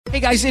Hey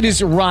guys, it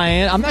is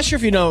Ryan. I'm not sure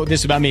if you know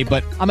this about me,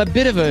 but I'm a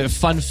bit of a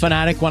fun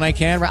fanatic when I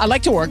can. I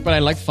like to work, but I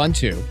like fun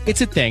too.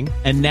 It's a thing.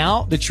 And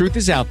now the truth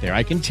is out there.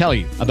 I can tell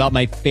you about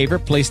my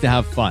favorite place to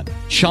have fun.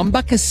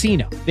 Chumba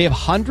Casino. They have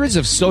hundreds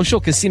of social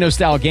casino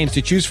style games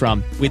to choose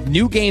from with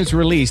new games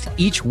released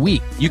each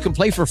week. You can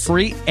play for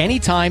free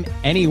anytime,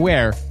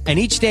 anywhere. And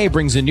each day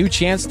brings a new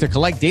chance to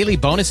collect daily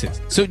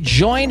bonuses. So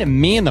join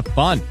me in the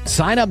fun.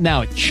 Sign up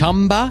now at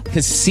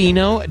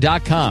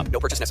ChumbaCasino.com. No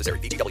purchase necessary.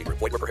 VGW.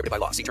 Void where prohibited by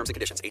law. See terms and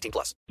conditions. 18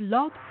 plus.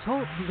 Blog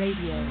Talk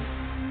Radio.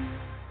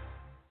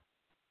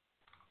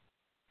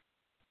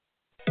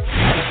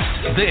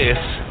 This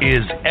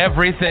is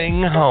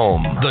Everything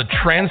Home, the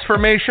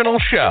transformational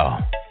show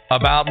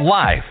about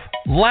life,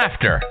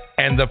 laughter,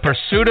 and the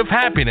pursuit of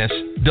happiness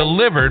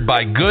delivered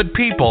by good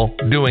people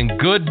doing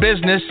good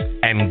business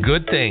and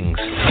good things.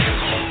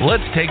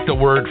 Let's take the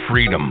word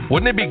freedom.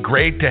 Wouldn't it be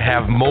great to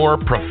have more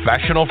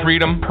professional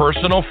freedom,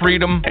 personal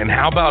freedom, and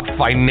how about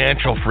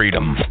financial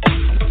freedom?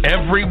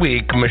 Every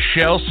week,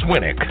 Michelle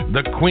Swinick,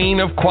 the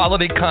queen of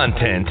quality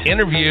content,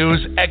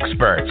 interviews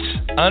experts,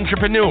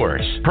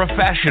 entrepreneurs,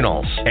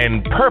 professionals,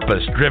 and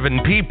purpose-driven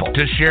people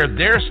to share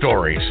their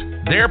stories,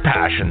 their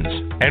passions,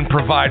 and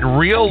provide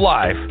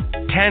real-life,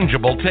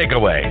 tangible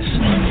takeaways.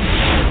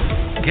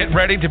 Get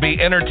ready to be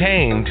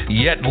entertained,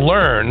 yet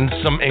learn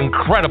some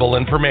incredible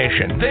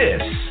information.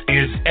 This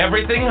is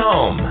Everything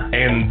Home,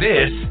 and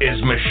this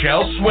is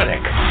Michelle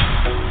Swinick.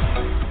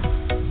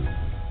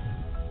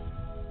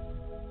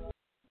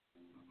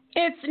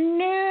 It's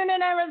noon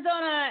in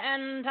Arizona,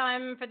 and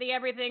time for the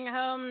Everything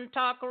Home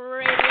Talk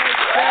Radio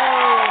Show.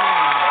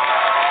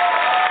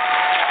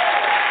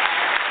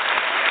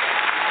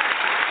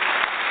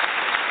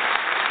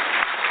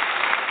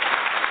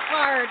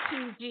 Our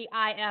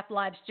TGIF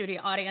live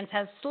studio audience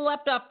has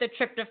slept off the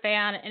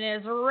tryptophan and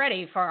is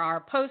ready for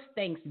our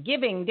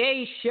post-Thanksgiving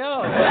Day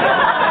show.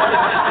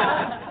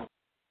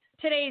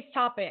 Today's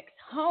topics: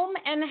 home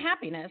and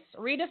happiness,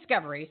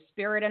 rediscovery,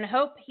 spirit and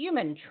hope,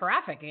 human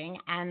trafficking,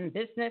 and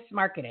business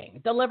marketing.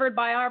 Delivered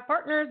by our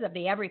partners of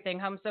the Everything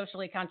Home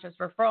Socially Conscious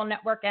Referral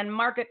Network and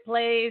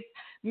Marketplace,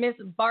 Miss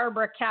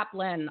Barbara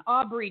Kaplan,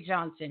 Aubrey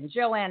Johnson,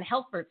 Joanne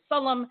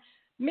Helfert-Sullum,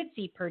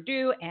 Mitzi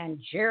Perdue, and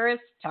Jairus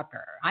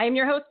Tucker. I am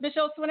your host,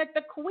 Michelle Swinick,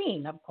 the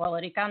queen of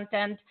quality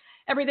content.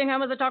 Everything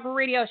Home is a talk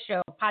radio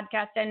show,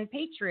 podcast, and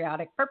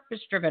patriotic,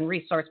 purpose-driven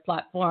resource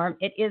platform.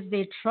 It is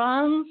the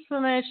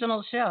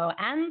transformational show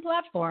and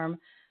platform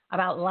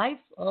about life,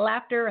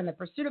 laughter, and the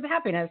pursuit of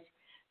happiness,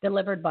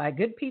 delivered by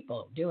good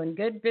people doing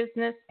good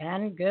business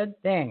and good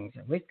things.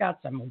 We've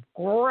got some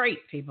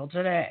great people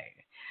today.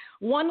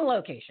 One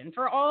location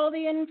for all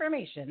the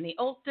information, the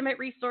ultimate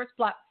resource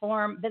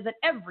platform. Visit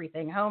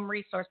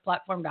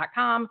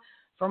everythinghomeresourceplatform.com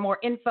for more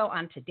info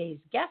on today's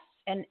guests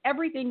and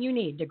everything you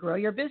need to grow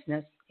your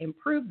business,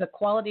 improve the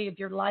quality of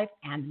your life,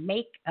 and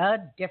make a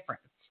difference.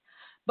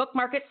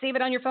 Bookmark it, save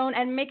it on your phone,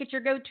 and make it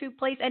your go-to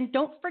place. And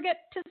don't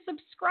forget to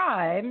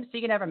subscribe so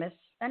you never miss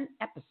an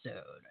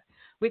episode.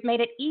 We've made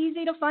it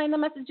easy to find the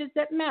messages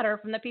that matter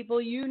from the people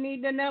you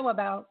need to know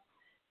about.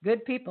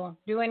 Good people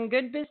doing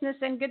good business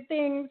and good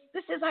things.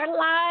 This is our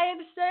live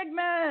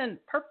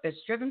segment,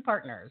 Purpose-Driven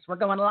Partners. We're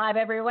going live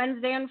every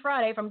Wednesday and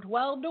Friday from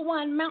 12 to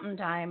 1 Mountain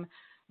Time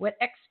with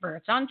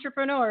experts,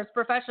 entrepreneurs,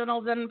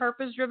 professionals, and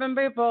purpose-driven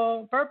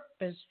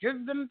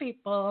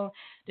people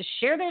to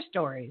share their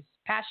stories,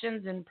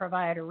 passions, and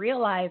provide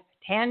real-life,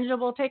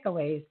 tangible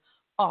takeaways,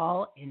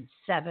 all in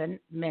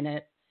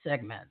 7-minute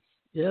segments.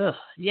 Ugh,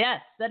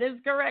 yes, that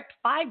is correct.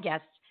 5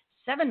 guests,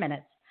 7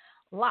 minutes,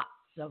 lots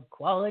of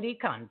quality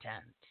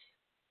content.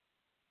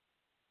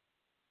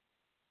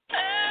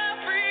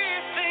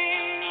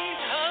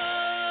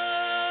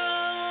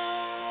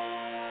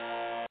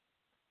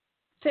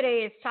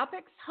 Today's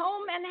topics: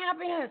 home and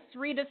happiness,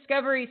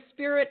 rediscovery,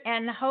 spirit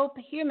and hope,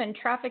 human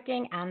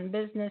trafficking, and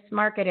business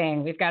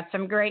marketing. We've got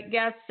some great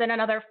guests and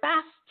another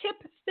fast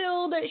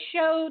tip-filled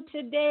show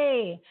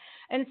today.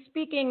 And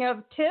speaking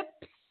of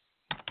tips,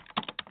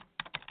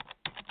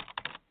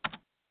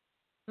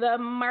 the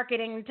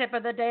marketing tip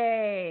of the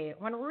day.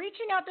 When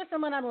reaching out to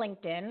someone on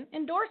LinkedIn,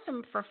 endorse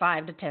them for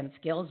 5 to 10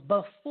 skills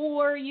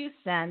before you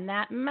send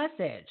that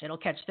message. It'll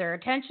catch their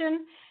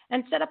attention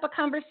and set up a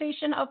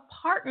conversation of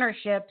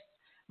partnerships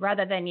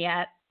rather than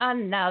yet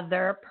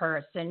another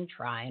person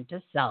trying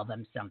to sell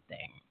them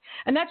something.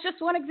 And that's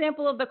just one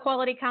example of the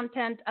quality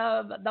content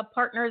of the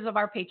partners of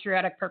our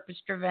patriotic,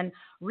 purpose-driven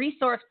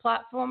resource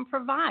platform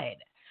provide.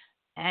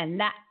 And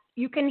that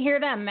you can hear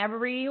them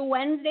every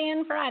Wednesday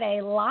and Friday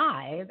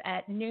live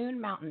at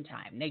noon Mountain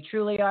Time. They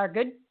truly are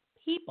good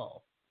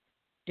people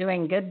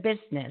doing good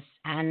business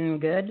and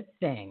good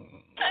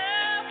things.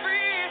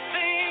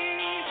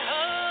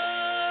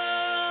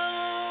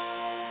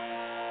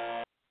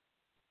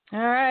 All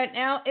right,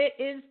 now it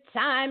is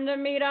time to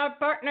meet our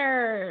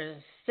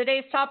partners.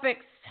 Today's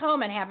topics: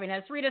 home and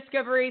happiness,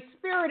 rediscovery,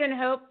 spirit and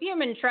hope,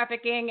 human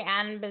trafficking,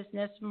 and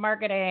business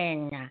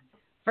marketing.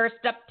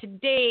 First up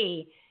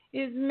today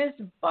is Miss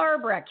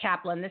Barbara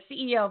Kaplan, the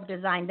CEO of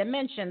Design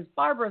Dimensions,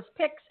 Barbara's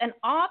Picks, and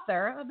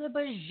author of the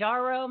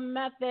Bijaro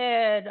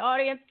Method.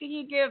 Audience, can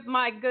you give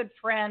my good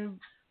friend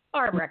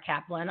Barbara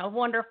Kaplan a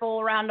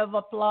wonderful round of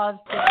applause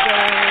today?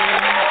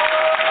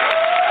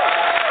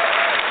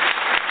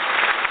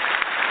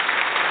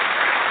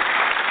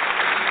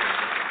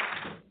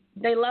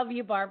 They love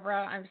you,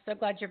 Barbara. I'm so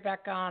glad you're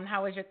back on.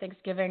 How was your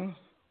Thanksgiving?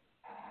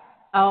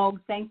 Oh,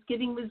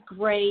 Thanksgiving was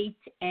great.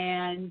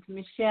 And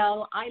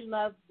Michelle, I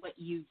love what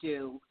you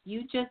do.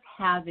 You just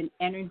have an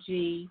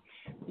energy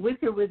with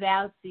or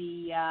without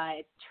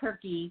the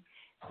turkey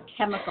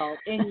chemical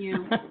in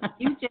you.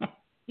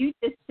 You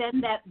just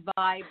send that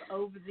vibe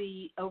over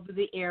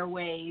the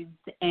airwaves,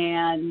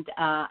 and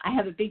I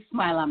have a big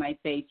smile on my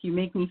face. You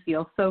make me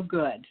feel so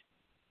good.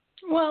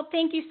 Well,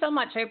 thank you so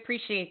much. I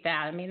appreciate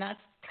that. I mean, that's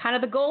kind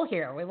of the goal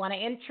here. We want to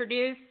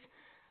introduce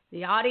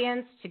the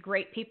audience to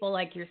great people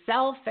like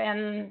yourself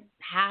and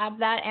have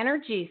that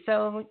energy.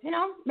 So,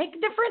 make a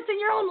difference in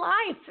your own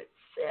life.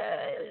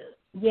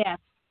 Yes.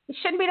 It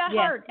shouldn't be that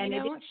hard.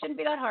 It shouldn't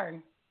be that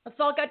hard. Let's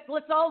all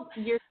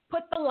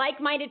put the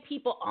like-minded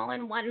people all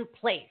in one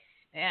place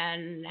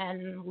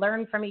and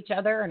learn from each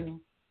other and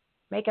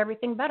make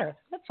everything better.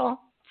 That's all.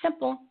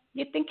 Simple.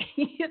 You'd think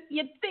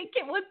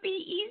it would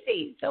be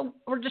easy. So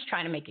we're just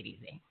trying to make it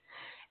easy.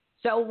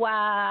 So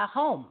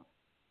home.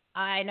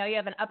 I know you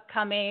have an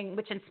upcoming,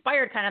 which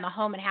inspired kind of the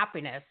home and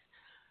happiness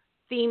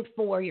theme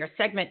for your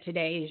segment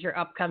today is your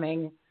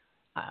upcoming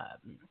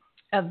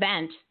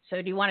event.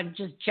 So do you want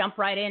to just jump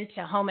right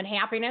into home and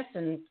happiness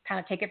and kind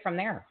of take it from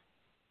there?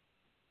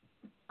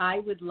 I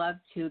would love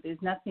to.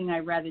 There's nothing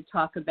I'd rather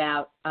talk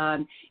about.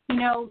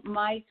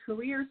 My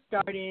career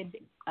started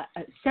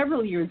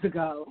several years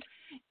ago,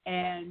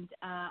 and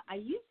I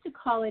used to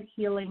call it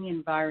healing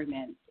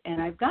environments,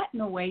 and I've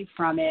gotten away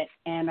from it,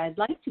 and I'd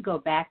like to go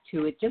back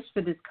to it just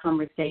for this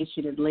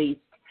conversation at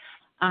least.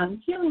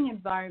 Healing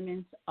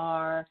environments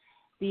are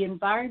the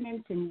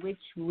environments in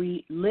which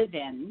we live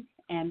in,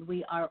 and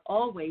we are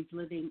always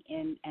living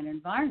in an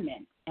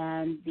environment.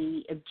 And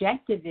the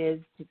objective is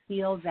to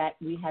feel that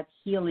we have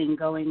healing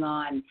going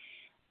on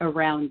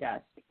around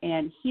us.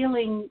 And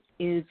healing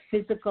is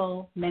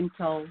physical,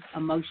 mental,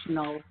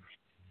 emotional,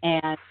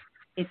 and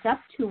it's up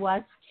to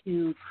us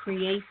to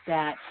create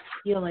that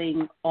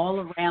healing all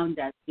around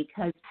us,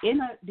 because in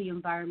the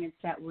environments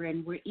that we're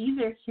in, we're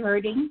either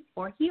hurting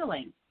or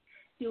healing,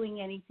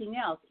 doing anything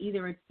else.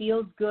 Either it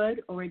feels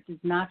good or it does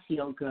not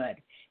feel good.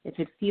 If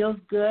it feels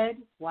good,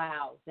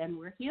 wow, then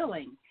we're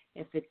healing.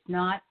 If it's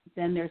not,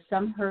 then there's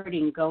some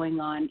hurting going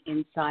on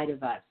inside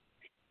of us.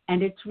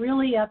 And it's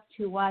really up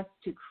to us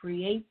to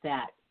create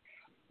that.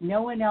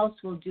 No one else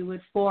will do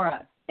it for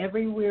us.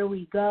 Everywhere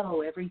we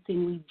go,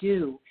 everything we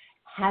do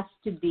has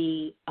to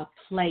be a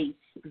place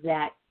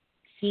that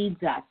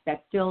feeds us,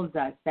 that fills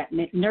us, that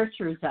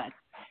nurtures us,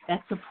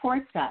 that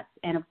supports us.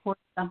 And, of course,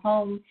 the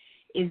home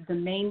is the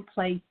main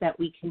place that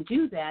we can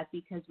do that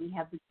because we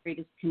have the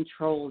greatest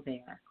control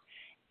there.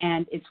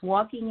 And it's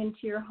walking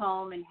into your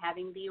home and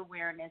having the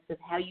awareness of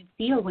how you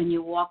feel when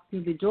you walk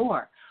through the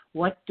door.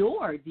 What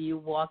door do you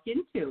walk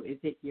into? Is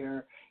it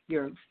your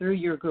through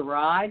your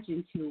garage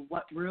into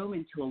what room?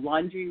 Into a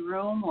laundry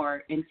room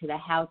or into the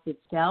house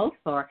itself?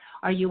 Or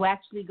are you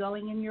actually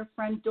going in your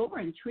front door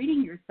and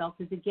treating yourself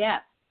as a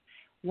guest?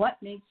 What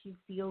makes you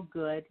feel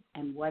good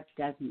and what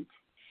doesn't?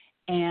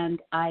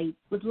 And I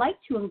would like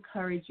to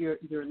encourage your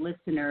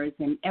listeners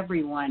and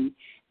everyone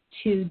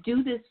to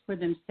do this for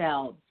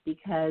themselves,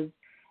 because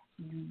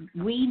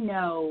we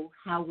know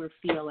how we're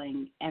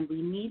feeling, and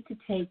we need to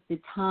take the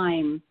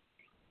time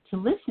to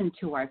listen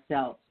to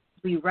ourselves.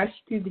 We rush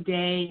through the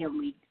day and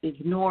we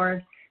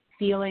ignore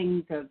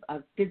feelings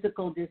of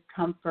physical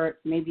discomfort.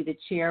 Maybe the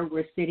chair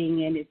we're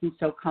sitting in isn't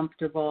so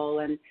comfortable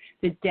and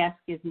the desk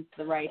isn't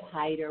the right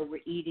height, or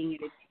we're eating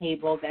at a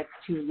table that's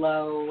too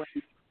low,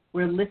 and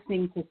we're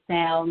listening to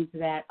sounds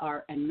that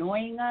are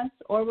annoying us,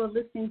 or we're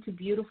listening to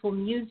beautiful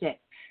music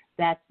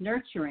that's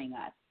nurturing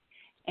us.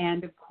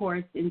 And, of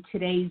course, in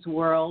today's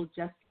world,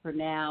 just for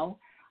now,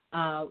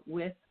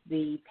 with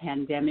the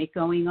pandemic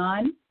going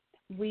on,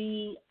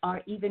 we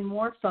are even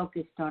more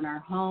focused on our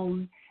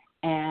home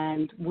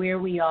and where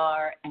we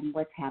are and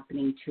what's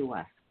happening to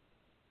us.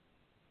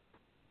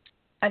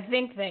 I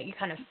think that you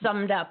kind of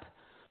summed up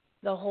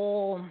the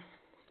whole,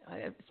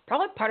 it's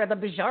probably part of the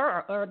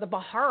Bijaro, or the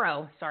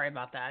Bijaro. Sorry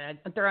about that.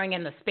 I'm throwing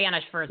in the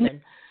Spanish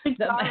version. Bijaro,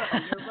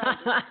 you're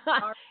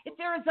right. It's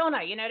Arizona,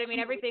 you know what I mean?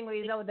 Everything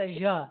we know the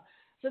ja.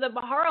 So the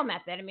Bijaro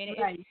method, I mean,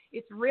 right.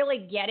 it's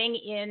really getting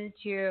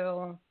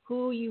into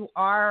who you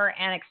are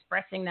and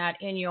expressing that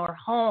in your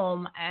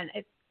home. And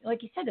it's,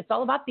 like you said, it's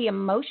all about the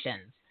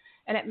emotions.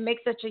 And it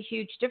makes such a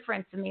huge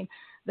difference. I mean,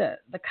 the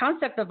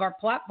concept of our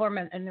platform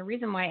and the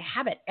reason why I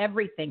have it,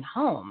 everything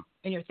home,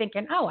 and you're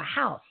thinking, oh, a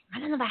house. I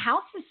don't know, the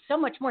house is so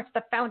much more. It's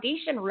the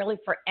foundation really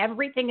for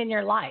everything in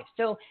your life.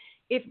 So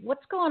if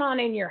what's going on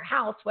in your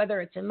house,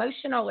 whether it's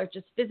emotional or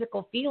just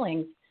physical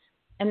feelings,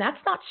 and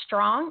that's not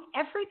strong,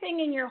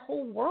 everything in your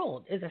whole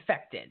world is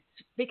affected,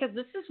 because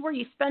this is where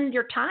you spend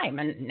your time,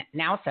 and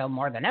now so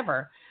more than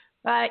ever.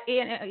 But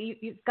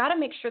you've got to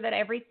make sure that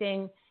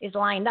everything is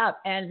lined up.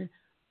 And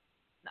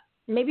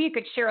maybe you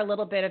could share a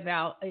little bit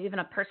about even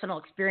a personal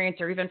experience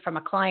or even from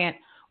a client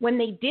when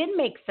they did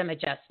make some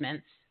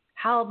adjustments,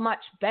 how much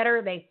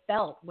better they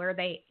felt, where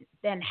they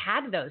then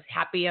had those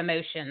happy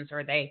emotions,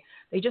 or they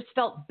just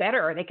felt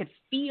better, or they could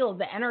feel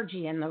the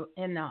energy in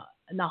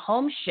the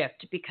home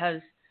shift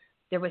because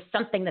there was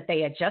something that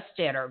they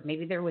adjusted, or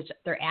maybe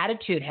their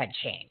attitude had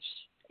changed.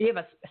 Do you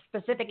have a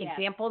specific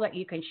example that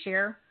you can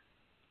share?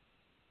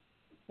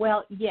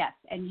 Well, yes,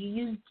 and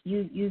you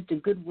used a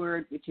good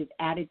word, which is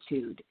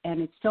attitude,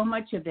 and so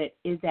much of it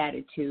is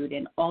attitude.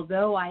 And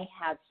although I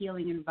have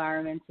healing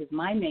environments as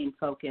my main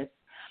focus,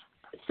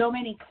 so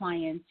many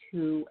clients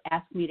who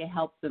ask me to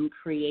help them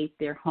create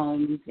their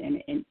homes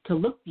and to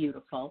look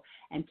beautiful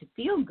and to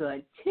feel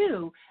good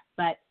too,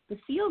 but the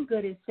feel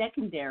good is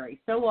secondary.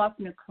 So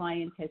often a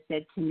client has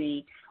said to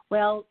me,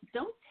 well,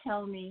 don't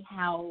tell me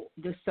how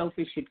the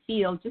sofa should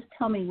feel, just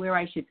tell me where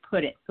I should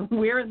put it.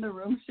 Where in the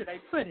room should I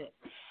put it?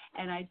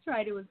 And I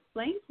try to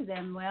explain to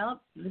them,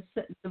 well,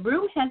 the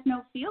room has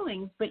no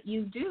feelings, but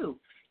you do.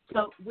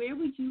 So where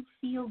would you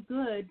feel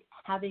good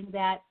having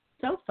that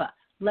sofa?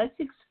 Let's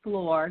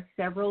explore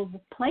several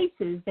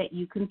places that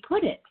you can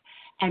put it.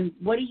 And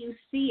what are you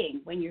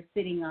seeing when you're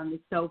sitting on the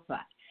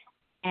sofa?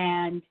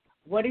 And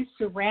what is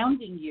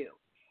surrounding you?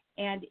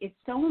 And it's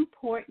so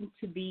important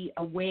to be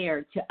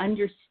aware, to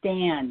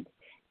understand.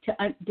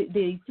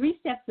 The 3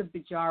 steps of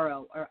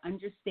Bijaro are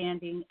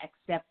understanding,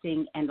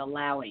 accepting, and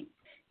allowing.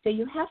 So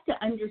you have to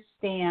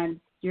understand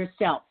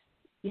yourself.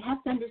 You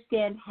have to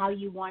understand how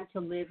you want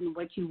to live and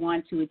what you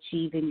want to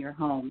achieve in your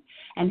home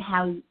and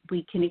how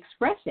we can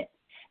express it.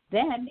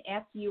 Then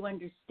after you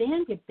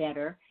understand it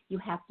better, you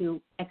have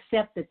to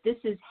accept that this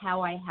is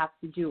how I have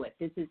to do it.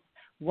 This is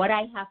what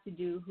I have to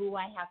do, who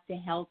I have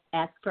to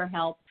ask for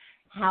help,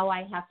 how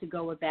I have to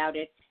go about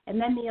it.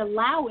 And then the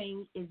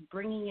allowing is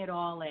bringing it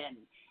all in.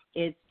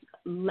 It's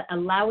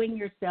allowing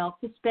yourself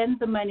to spend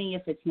the money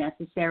if it's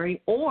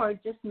necessary, or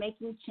just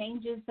making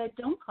changes that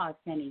don't cost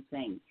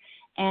anything.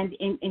 And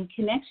in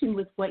connection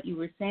with what you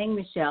were saying,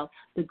 Michelle,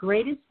 the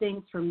greatest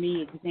thing for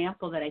me,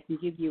 example that I can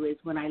give you is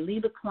when I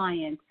leave a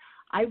client,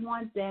 I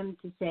want them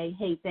to say,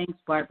 hey, thanks,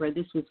 Barbara,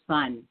 this was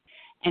fun.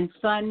 And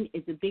fun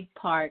is a big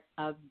part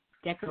of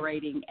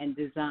decorating and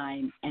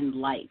design and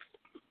life.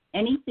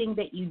 Anything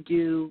that you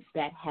do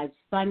that has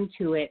fun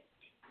to it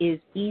is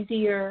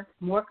easier,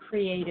 more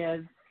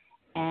creative,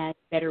 and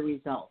better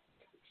results.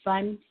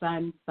 Fun,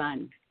 fun,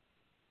 fun.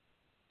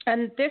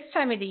 And this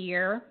time of the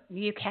year,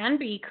 you can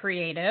be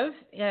creative.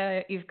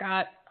 You've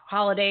got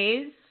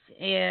holidays,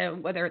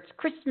 whether it's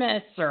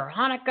Christmas or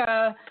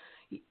Hanukkah.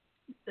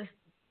 The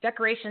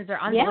decorations are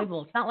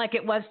unbelievable. Yeah. It's not like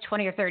it was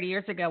 20 or 30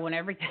 years ago when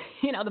everything,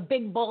 the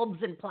big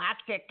bulbs and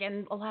plastic,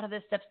 and a lot of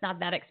this stuff's not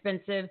that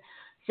expensive.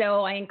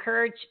 So I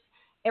encourage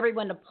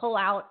everyone to pull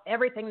out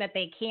everything that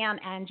they can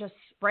and just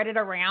spread it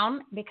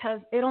around,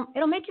 because it'll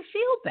make you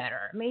feel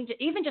better. I mean,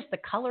 even just the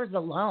colors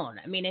alone.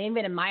 I mean,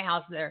 even in my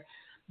house, the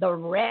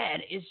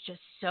red is just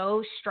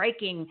so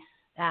striking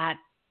that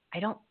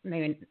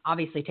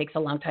obviously it takes a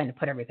long time to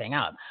put everything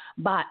up,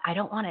 but I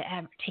don't want to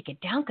ever take it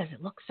down because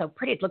it looks so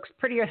pretty. It looks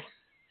prettier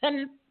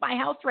than my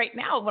house right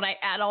now when I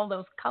add all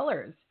those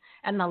colors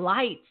and the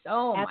lights.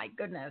 Oh, my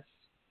goodness.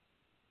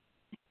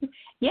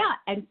 Yeah,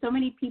 and so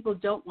many people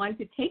don't want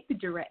to take the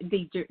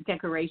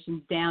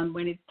decorations down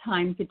when it's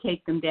time to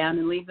take them down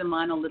and leave them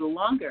on a little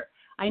longer.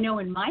 I know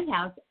in my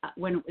house,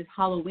 when it was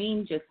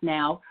Halloween just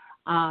now,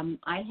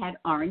 I had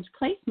orange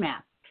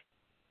placemats.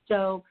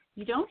 So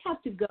you don't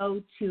have to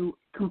go to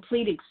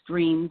complete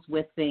extremes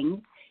with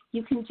things.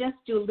 You can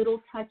just do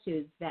little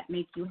touches that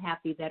make you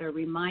happy, that are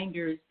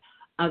reminders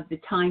of the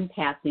time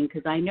passing,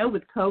 because I know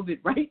with COVID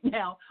right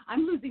now,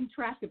 I'm losing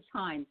track of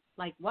time.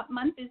 Like, what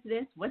month is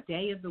this? What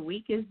day of the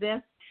week is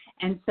this?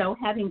 And so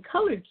having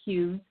colored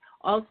cues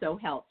also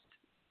helps.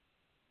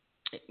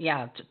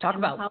 Yeah, to talk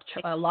about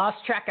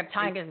lost track of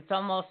time, because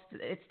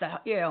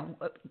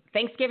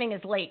Thanksgiving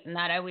is late, and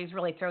that always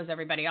really throws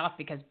everybody off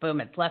because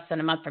boom, it's less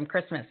than a month from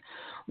Christmas.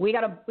 We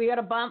got a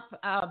bump,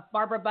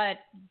 Barbara, but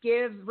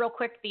give real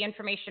quick the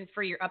information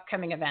for your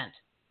upcoming event.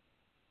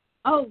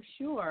 Oh,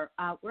 sure.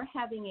 We're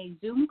having a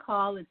Zoom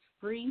call. It's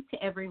free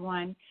to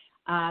everyone.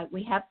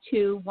 We have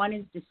 2. One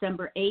is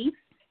December 8th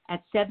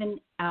at 7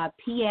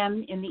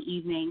 p.m. in the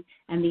evening,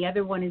 and the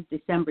other one is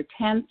December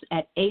 10th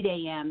at 8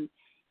 a.m.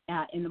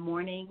 In the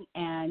morning.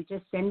 And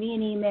just send me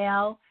an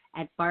email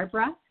at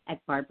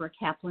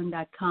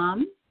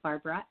barbara@barbarakaplan.com,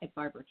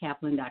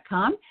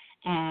 barbara@barbarakaplan.com,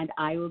 and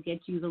I will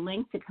get you the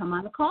link to come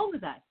on the call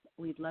with us.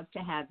 We'd love to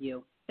have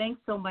you.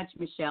 Thanks so much,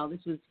 Michelle.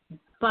 This was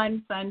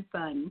fun, fun,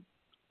 fun.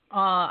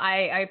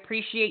 I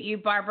appreciate you,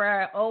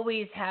 Barbara.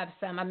 Always have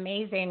some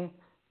amazing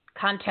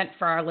content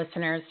for our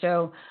listeners.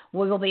 So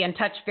we will be in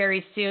touch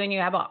very soon. You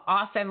have an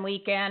awesome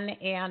weekend,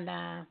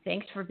 and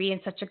thanks for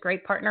being such a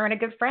great partner and a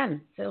good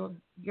friend. So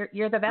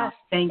you're the best.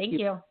 Thank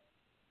you.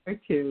 You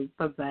too.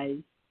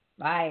 Bye-bye.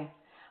 Bye.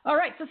 All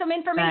right. So some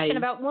information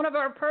about one of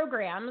our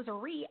programs,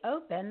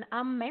 Reopen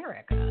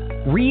America.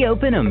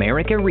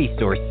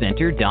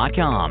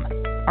 ReopenAmericaResourceCenter.com.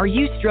 Are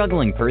you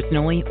struggling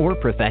personally or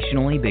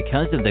professionally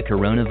because of the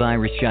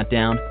coronavirus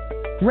shutdown?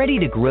 Ready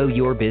to grow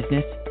your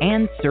business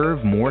and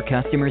serve more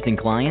customers and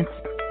clients?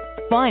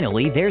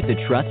 Finally, there's a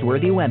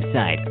trustworthy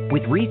website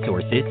with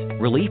resources,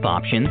 relief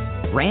options,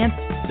 grants,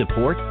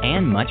 support,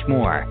 and much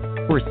more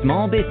for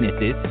small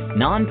businesses,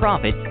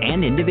 nonprofits,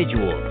 and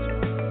individuals.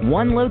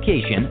 One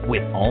location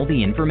with all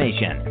the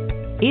information.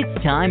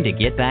 It's time to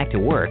get back to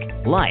work,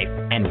 life,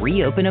 and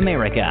reopen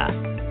America.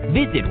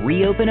 Visit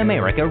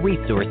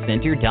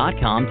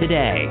ReopenAmericaResourceCenter.com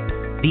today.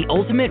 The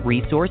ultimate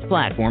resource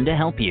platform to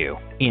help you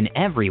in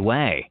every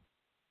way.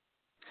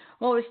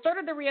 Well, we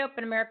started the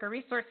Reopen America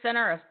Resource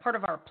Center as part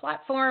of our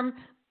platform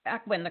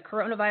back when the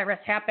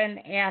coronavirus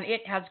happened, and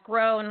it has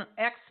grown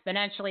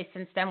exponentially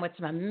since then with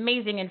some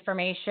amazing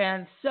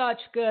information, such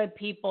good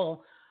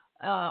people,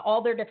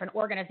 all their different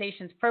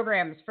organizations,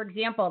 programs. For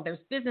example, there's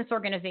business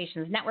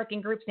organizations,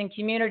 networking groups and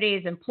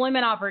communities,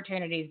 employment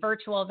opportunities,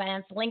 virtual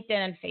events, LinkedIn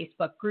and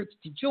Facebook groups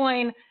to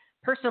join,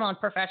 personal and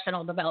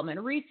professional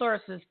development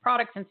resources,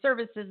 products and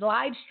services,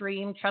 live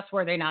stream,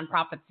 trustworthy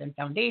nonprofits and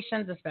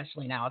foundations,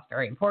 especially now it's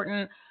very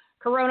important,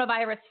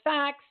 coronavirus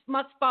facts,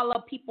 must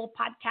follow people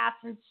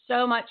podcasts, and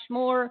so much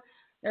more.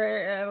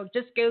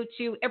 Just go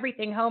to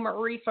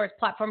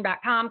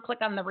everythinghomeresourceplatform.com, click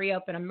on the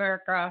Reopen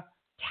America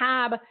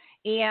tab,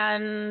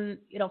 and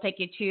it'll take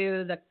you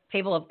to the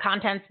table of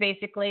contents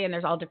basically, and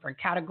there's all different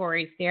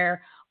categories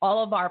there.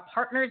 All of our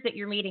partners that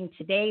you're meeting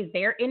today,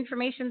 their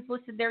information's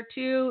listed there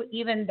too,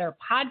 even their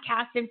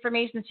podcast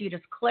information, so you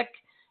just click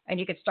and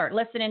you can start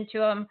listening to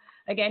them.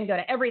 Again, go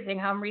to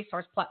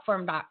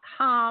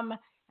everythinghomeresourceplatform.com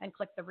and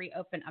click the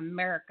Reopen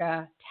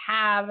America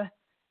tab.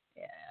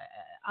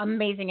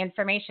 Amazing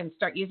information.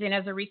 Start using it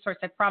as a resource.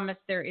 I promise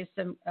there is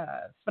some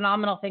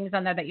phenomenal things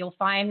on there that you'll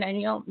find, and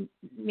you'll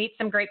meet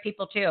some great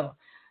people too.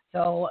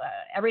 So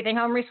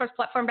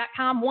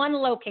everythinghomeresourceplatform.com, one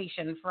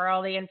location for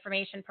all the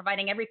information,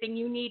 providing everything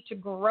you need to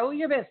grow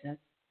your business,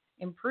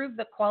 improve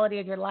the quality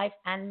of your life,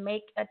 and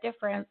make a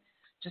difference.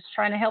 Just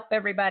trying to help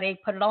everybody,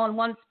 put it all in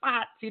one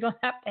spot so you don't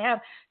have to have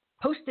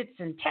Post-its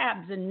and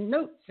tabs and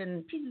notes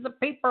and pieces of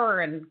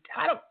paper, and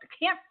I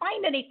can't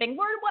find anything.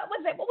 What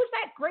was it? What was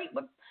that great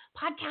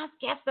podcast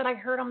guest that I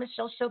heard on the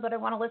show that I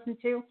want to listen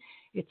to?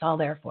 It's all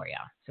there for you.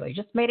 So I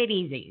just made it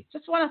easy.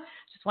 Just want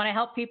to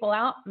help people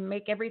out and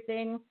make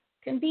everything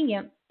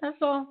convenient. That's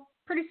all.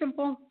 Pretty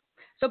simple.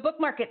 So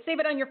bookmark it, save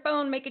it on your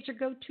phone, make it your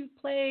go-to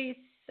place.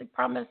 I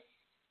promise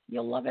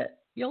you'll love it.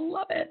 You'll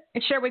love it.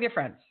 And share with your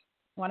friends.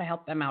 Want to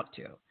help them out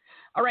too.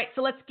 All right,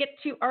 so let's get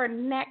to our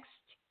next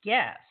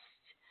guest.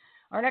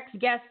 Our next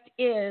guest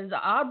is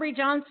Aubrey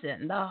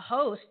Johnson, the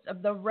host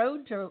of the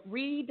Road to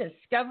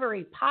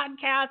Rediscovery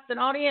podcast and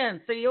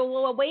audience. So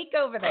you'll awake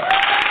over there.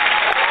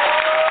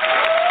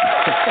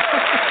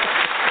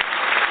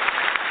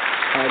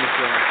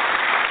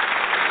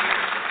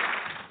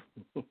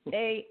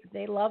 They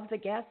love the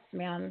guests,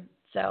 man.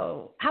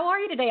 So how are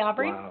you today,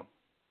 Aubrey? Wow.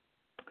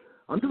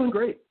 I'm doing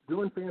great.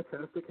 Doing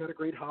fantastic. Had a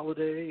great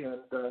holiday,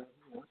 and just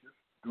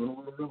doing a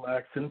little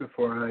relaxing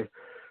before I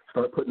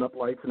start putting up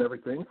lights and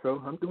everything.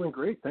 So I'm doing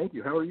great. Thank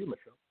you. How are you,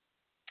 Michelle?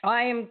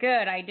 I am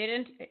good.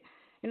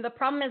 The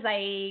problem is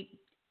I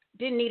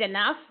didn't eat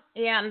enough.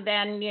 And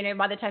then,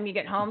 by the time you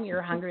get home, you're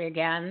hungry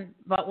again.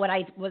 But what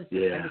I was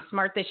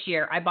smart this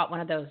year, I bought one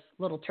of those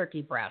little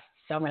turkey breasts.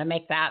 So I'm going to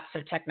make that.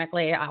 So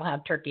technically I'll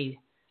have turkey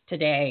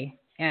today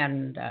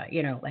and,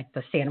 like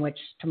the sandwich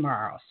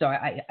tomorrow. So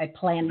I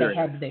planned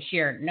ahead this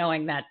year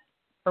knowing that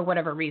for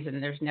whatever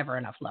reason, there's never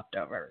enough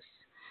leftovers.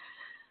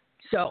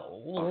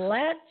 So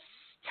let's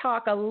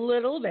talk a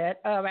little bit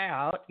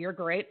about your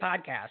great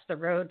podcast, The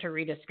Road to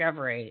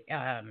Rediscovery.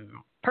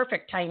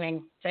 Perfect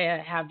timing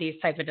to have these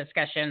type of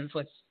discussions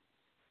with,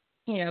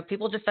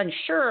 people just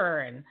unsure,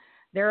 and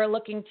they're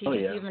looking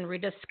to even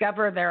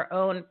rediscover their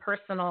own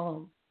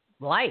personal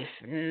life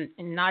and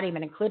not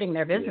even including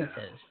their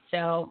businesses.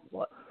 So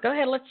go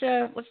ahead. Let's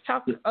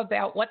talk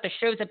about what the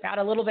show's about,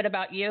 a little bit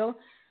about you,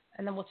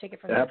 and then we'll take it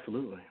from there.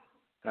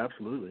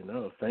 Absolutely.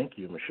 No, thank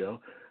you,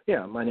 Michelle.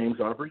 Yeah, my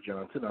name's Aubrey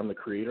Johnson. I'm the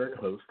creator and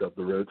host of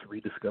the Road to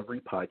Rediscovery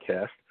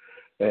podcast,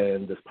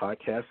 and this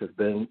podcast has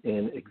been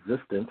in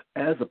existence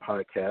as a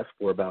podcast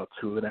for about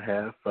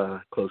 2.5,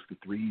 close to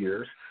 3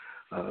 years.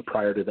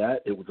 Prior to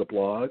that, it was a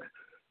blog.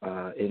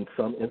 In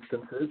some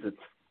instances,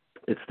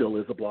 it still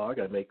is a blog.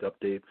 I make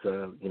updates,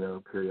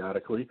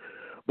 periodically.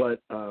 But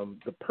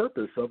the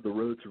purpose of the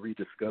Road to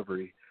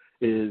Rediscovery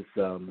is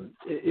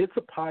it's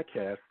a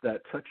podcast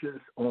that touches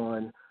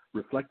on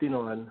reflecting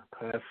on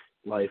past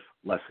life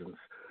lessons.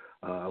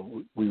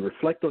 We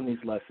reflect on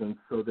these lessons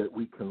so that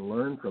we can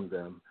learn from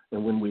them.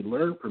 And when we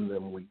learn from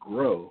them, we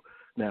grow.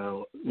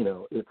 Now,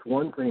 it's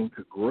one thing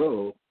to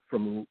grow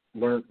from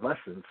learned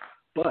lessons,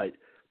 but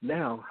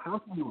now how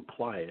can you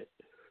apply it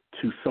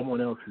to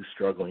someone else who's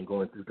struggling,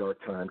 going through dark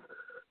times,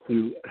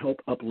 to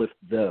help uplift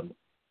them?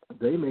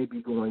 They may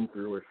be going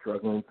through or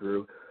struggling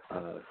through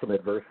some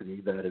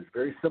adversity that is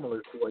very similar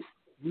to what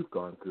you've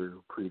gone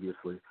through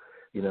previously.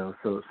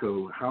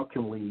 So how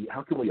can we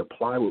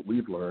apply what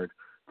we've learned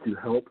to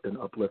help and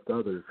uplift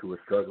others who are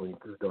struggling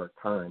through dark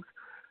times.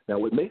 Now,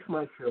 what makes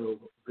my show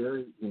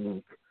very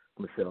unique,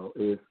 Michelle,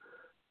 is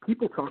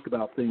people talk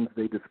about things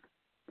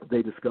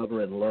they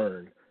discover and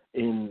learn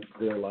in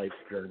their life's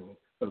journey,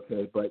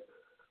 okay? But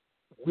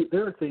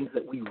there are things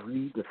that we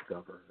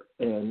rediscover.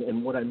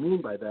 And what I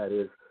mean by that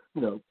is,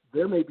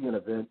 there may be an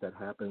event that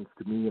happens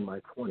to me in my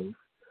 20s,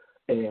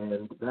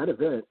 and that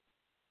event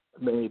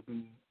may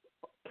be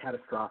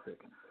catastrophic.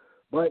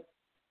 But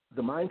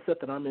the mindset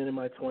that I'm in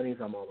my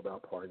 20s, I'm all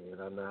about partying.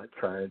 I'm not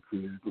trying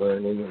to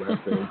learn any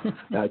lessons.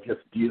 I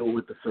just deal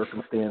with the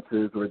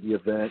circumstances or the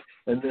event,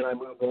 and then I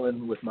move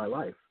on with my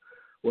life.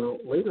 Well,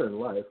 later in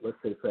life, let's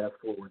say fast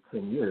forward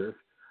 10 years,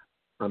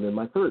 I'm in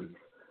my 30s,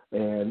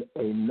 and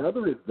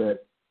another event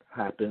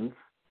happens.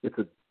 It's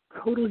a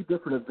totally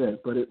different event,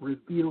 but it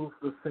reveals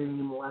the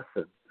same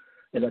lesson.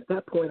 And at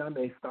that point, I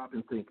may stop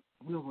and think,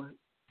 you know what?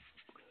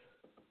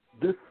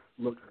 This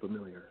looks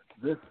familiar.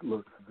 This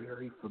looks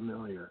very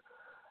familiar.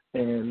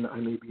 And I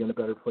may be in a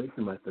better place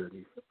in my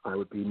 30s. I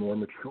would be more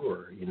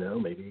mature,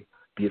 maybe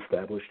be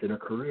established in a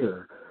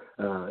career,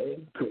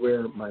 to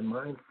where my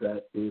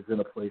mindset is in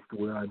a place to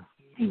where I'm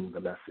heeding the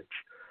message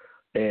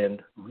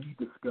and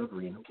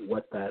rediscovering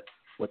what that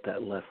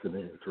lesson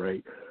is,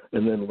 right?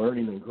 And then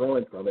learning and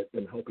growing from it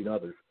and helping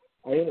others.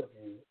 I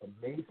interview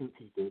amazing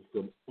people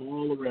from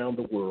all around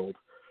the world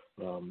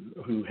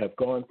who have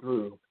gone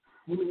through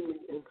seemingly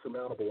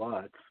insurmountable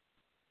odds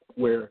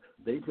where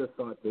they just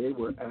thought they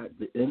were at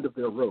the end of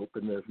their rope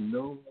and there's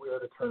nowhere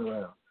to turn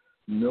around,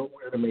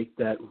 nowhere to make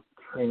that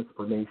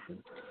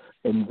transformation.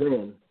 And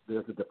then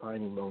there's a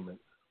defining moment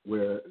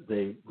where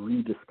they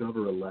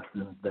rediscover a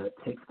lesson that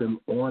takes them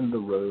on the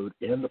road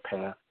and the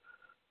path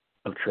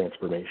of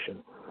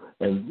transformation.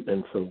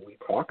 And so we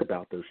talk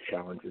about those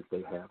challenges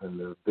they have, and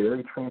they're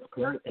very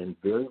transparent and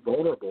very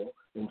vulnerable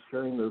in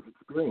sharing those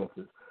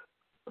experiences.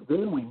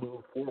 Then we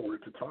move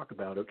forward to talk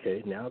about,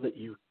 okay, now that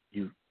you've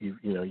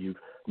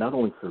not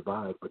only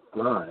survived but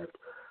thrived,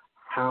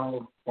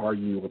 how are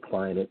you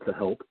applying it to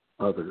help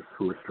others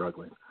who are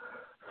struggling?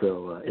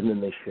 So, and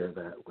then they share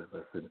that with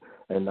us.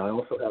 And I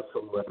also have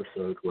solo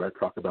episodes where I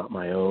talk about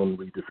my own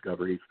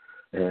rediscoveries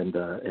and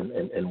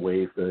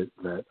ways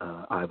that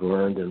I've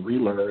learned and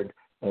relearned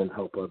and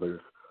help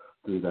others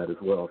through that as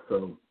well.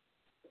 So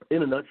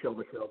in a nutshell,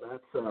 Michelle,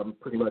 that's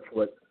pretty much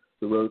what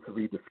the Road to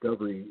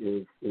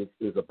Rediscovery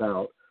is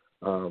about.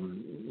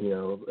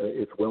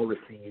 It's well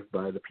received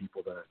by the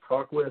people that I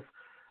talk with,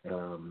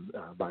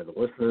 by the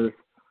listeners.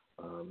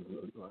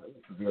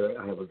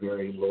 I have a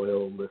very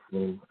loyal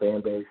listening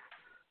fan base,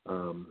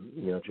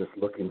 just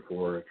looking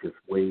for just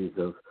ways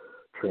of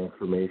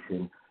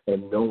transformation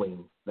and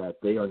knowing that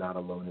they are not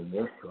alone in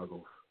their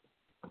struggles,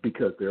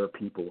 because there are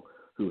people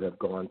who have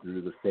gone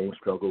through the same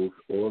struggles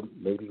or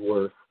maybe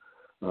worse,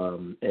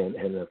 and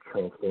have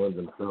transformed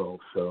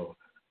themselves. So,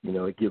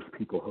 it gives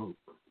people hope.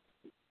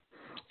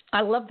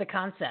 I love the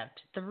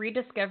concept. The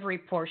rediscovery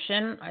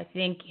portion, I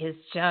think, is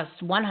just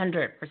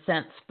 100%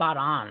 spot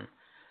on,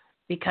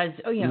 because,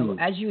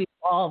 as you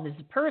evolve as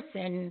a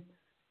person,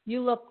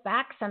 you look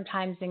back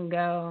sometimes and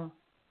go,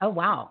 oh,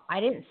 wow,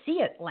 I didn't see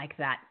it like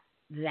that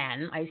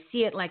then. I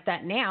see it like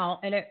that now.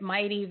 And it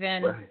might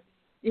even, right.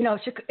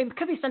 It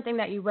could be something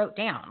that you wrote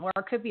down, or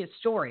it could be a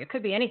story. It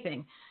could be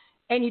anything.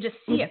 And you just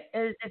see it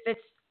as if it's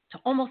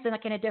almost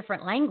like in a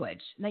different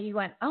language. And then you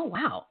went, oh,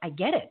 wow, I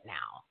get it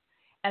now.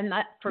 And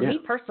that, for me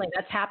personally,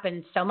 that's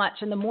happened so much.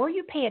 And the more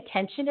you pay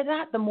attention to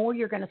that, the more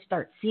you're going to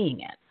start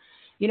seeing it.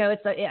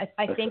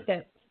 I think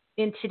that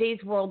in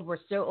today's world, we're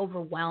so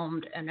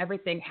overwhelmed and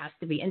everything has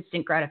to be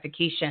instant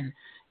gratification.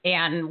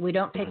 And we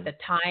don't take the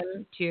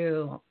time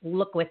to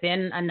look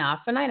within enough.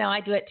 And I know I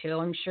do it too.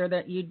 I'm sure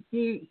that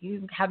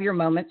you have your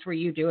moments where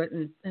you do it,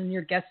 and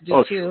your guests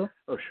do too. Sure.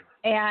 Oh,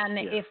 sure. And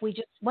if we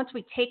just, once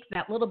we take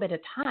that little bit of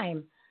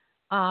time,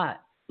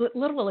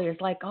 literally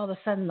it's like all of a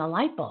sudden the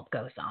light bulb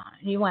goes on.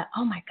 And you went,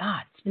 oh my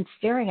God, it's been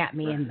staring at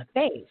me in the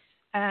face.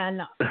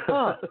 And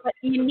but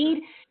you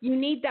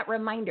need that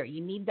reminder.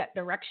 You need that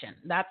direction.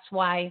 That's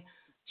why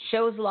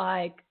shows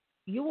like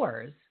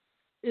yours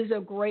is a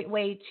great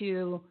way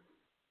to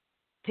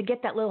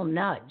get that little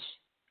nudge,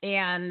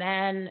 and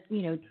then,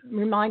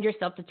 remind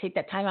yourself to take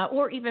that time out,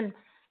 or even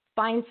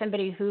find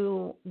somebody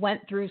who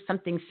went through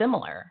something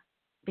similar,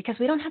 because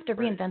we don't have to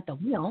reinvent the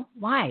wheel.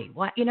 Why?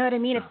 You know what I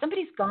mean? If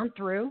somebody's gone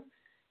through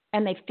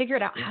and they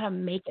figured out how to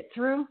make it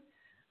through,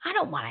 I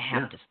don't want to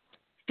have to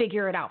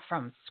figure it out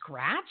from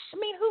scratch. I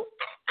mean,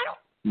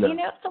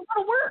 it's a lot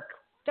of work.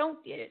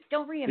 Don't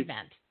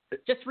reinvent.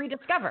 Just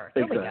rediscover.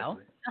 There we go.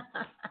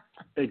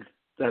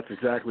 That's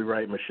exactly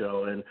right,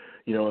 Michelle. And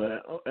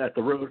on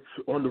the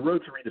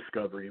road to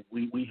rediscovery,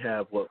 we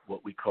have what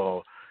we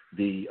call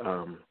the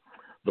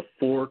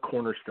 4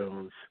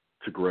 cornerstones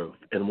to growth,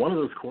 and one of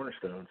those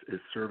cornerstones is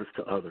service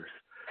to others.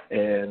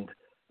 And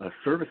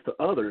service to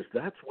others,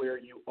 that's where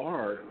you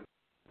are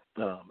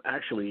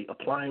actually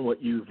applying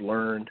what you've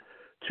learned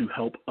to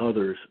help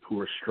others who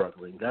are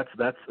struggling. That's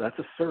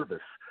a service.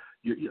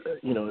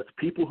 It's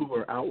people who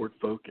are outward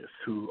focused,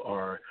 who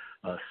are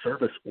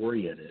service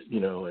oriented,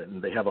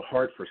 and they have a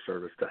heart for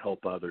service to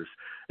help others,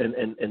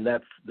 and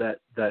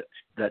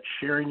that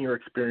sharing your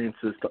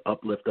experiences to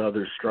uplift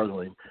others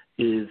struggling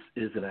is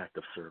an act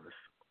of service.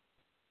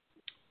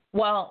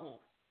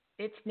 Well,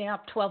 it's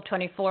now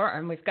 12:24,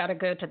 and we've got to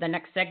go to the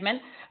next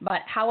segment.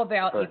 But how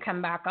about you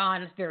come back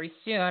on very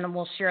soon, and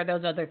we'll share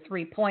those other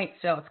 3 points.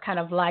 So it's kind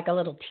of like a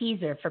little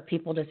teaser for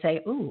people to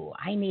say, "Ooh,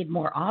 I need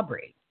more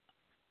Aubrey."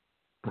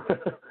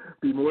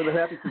 Be more than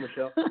happy to,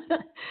 Michelle.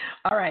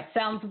 All right,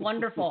 sounds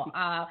wonderful.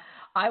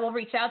 I will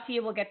reach out to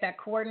you. We'll get that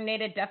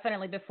coordinated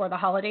definitely before the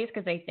holidays,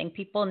 because I think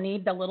people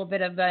need a little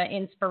bit of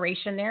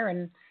inspiration there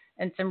and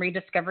some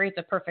rediscovery. It's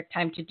a perfect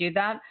time to do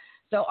that.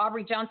 So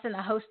Aubrey Johnson,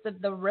 the host of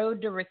the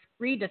Road to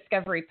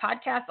Rediscovery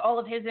podcast, all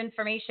of his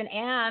information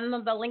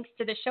and the links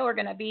to the show are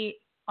going to be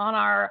on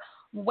our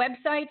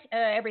website,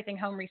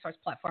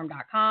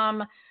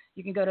 everythinghomeresourceplatform.com.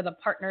 You can go to the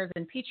Partners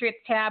and Patriots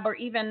tab, or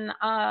even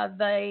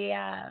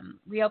the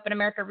Reopen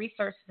America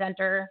Resource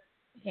Center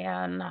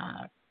and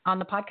on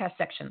the podcast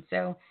section.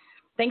 So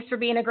thanks for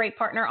being a great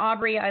partner,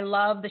 Aubrey. I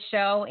love the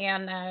show,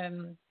 and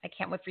I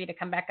can't wait for you to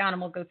come back on, and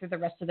we'll go through the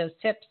rest of those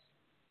tips.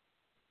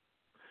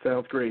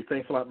 Sounds great.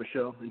 Thanks a lot,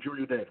 Michelle. Enjoy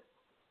your day.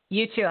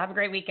 You too. Have a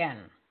great weekend.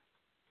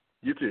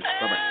 You too.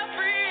 Bye-bye.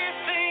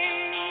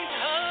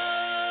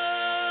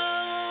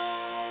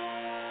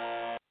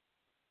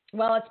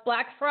 Well, it's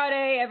Black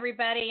Friday,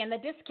 everybody, and the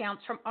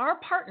discounts from our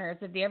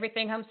partners of the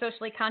Everything Home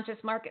Socially Conscious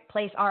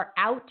Marketplace are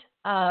out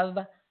of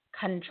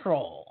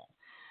control.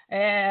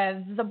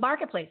 The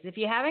marketplace, if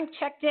you haven't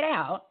checked it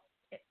out,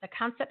 the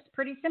concept's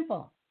pretty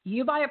simple.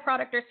 You buy a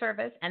product or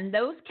service, and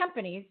those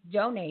companies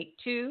donate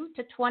 2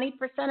 to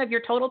 20% of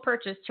your total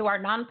purchase to our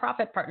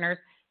nonprofit partners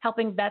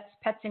helping vets,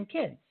 pets, and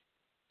kids.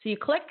 So you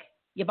click,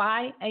 you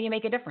buy, and you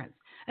make a difference.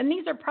 And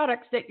these are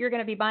products that you're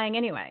going to be buying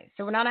anyway.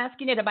 So we're not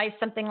asking you to buy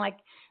something like,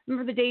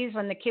 remember the days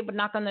when the kid would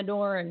knock on the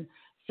door and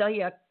sell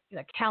you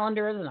the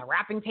calendars and the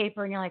wrapping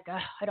paper, and you're like,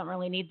 I don't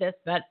really need this,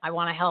 but I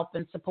want to help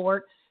and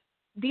support.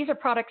 These are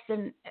products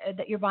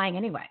that you're buying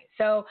anyway.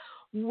 So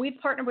we've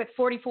partnered with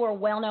 44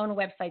 well-known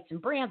websites and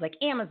brands like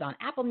Amazon,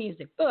 Apple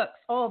Music, Books,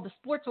 all the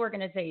sports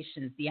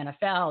organizations, the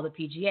NFL, the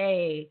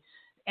PGA,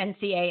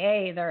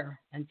 NCAA, their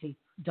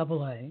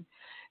NCAA,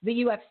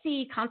 the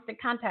UFC, Constant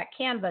Contact,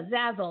 Canva,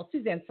 Zazzle,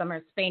 Suzanne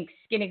Summers, Spanx,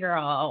 Skinny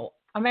Girl,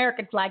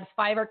 American Flags,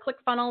 Fiverr,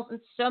 ClickFunnels, and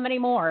so many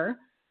more.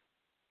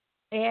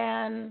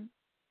 And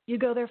you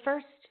go there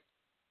first.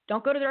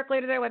 Don't go directly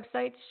to their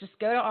websites. Just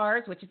go to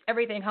ours, which is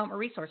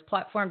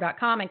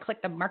everythinghomeresourceplatform.com, and click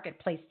the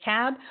Marketplace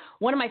tab.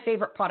 One of my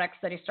favorite products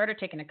that I started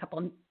taking a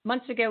couple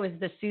months ago is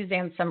the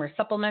Suzanne Summers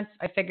supplements.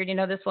 I figured,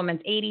 this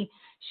woman's 80.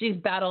 She's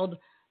battled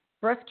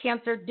breast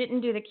cancer,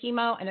 didn't do the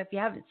chemo, and if you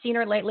haven't seen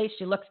her lately,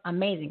 she looks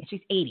amazing.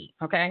 She's 80,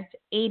 okay? She's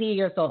 80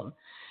 years old.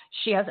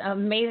 She has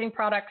amazing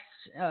products,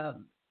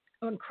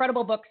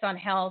 incredible books on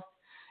health.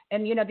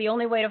 And, the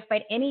only way to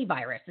fight any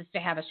virus is to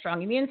have a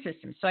strong immune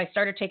system. So I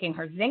started taking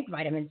her zinc,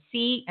 vitamin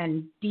C,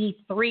 and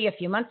D3 a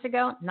few months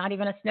ago. Not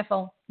even a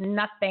sniffle,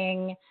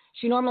 nothing.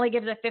 She normally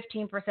gives a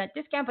 15%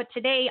 discount, but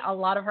today a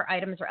lot of her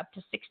items are up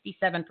to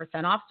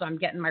 67% off. So I'm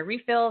getting my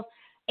refills.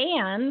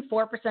 And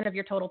 4% of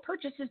your total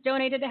purchase is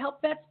donated to help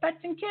vets,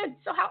 pets, and kids.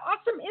 So how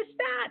awesome is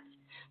that?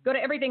 Go to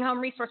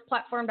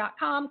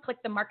everythinghomeresourceplatform.com, click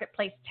the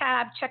Marketplace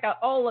tab, check out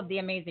all of the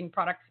amazing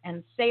products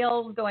and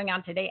sales going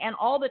on today and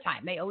all the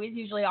time. They always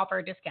usually offer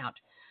a discount.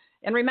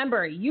 And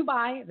remember, you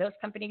buy, those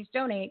companies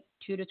donate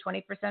 2 to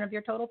 20% of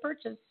your total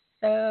purchase.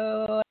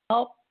 So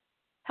help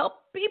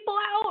people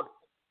out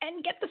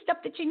and get the stuff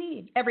that you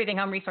need.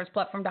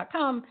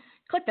 Everythinghomeresourceplatform.com,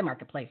 click the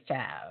Marketplace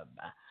tab.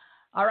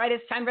 All right,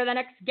 it's time for the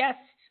next guest.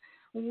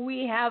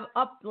 We have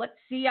up, let's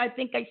see, I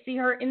think I see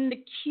her in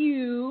the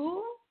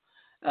queue.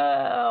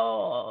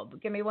 Oh,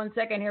 give me 1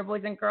 second here,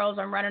 boys and girls.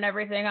 I'm running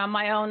everything on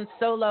my own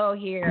solo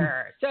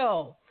here.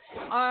 So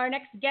our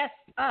next guest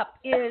up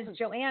is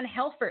Joanne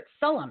Helfert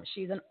Sullum.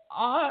 She's an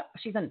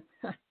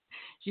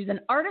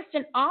artist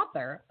and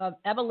author of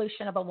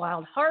Evolution of a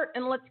Wild Heart,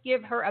 and let's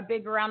give her a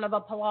big round of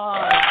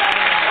applause.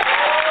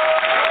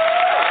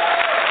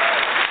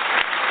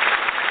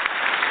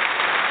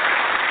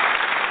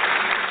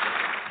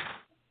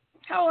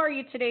 How are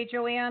you today,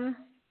 Joanne?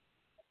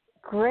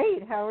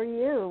 Great. How are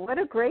you? What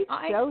a great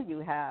show you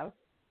have.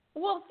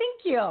 Well,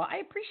 thank you. I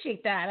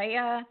appreciate that.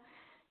 I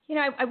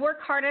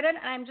work hard at it,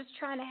 and I'm just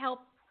trying to help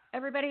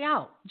everybody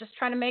out. Just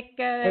trying to make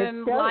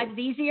lives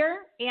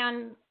easier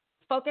and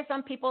focus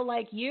on people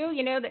like you.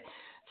 That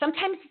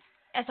sometimes,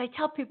 as I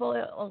tell people,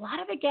 a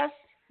lot of the guests,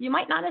 you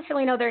might not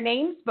necessarily know their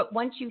names, but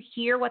once you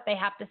hear what they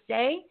have to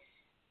say,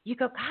 you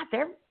go, God,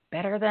 they're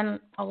better than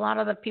a lot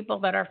of the people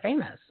that are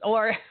famous.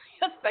 Or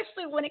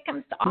especially when it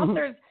comes to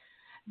authors,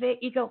 that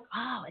you go,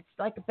 oh, it's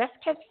like the best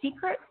kept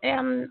secret,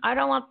 and I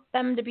don't want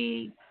them to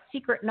be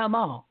secret no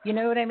more. You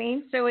know what I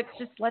mean? So it's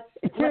just let's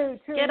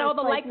get all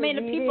the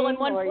like-minded people in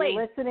one place.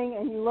 You're listening,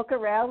 and you look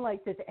around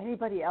like, does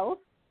anybody else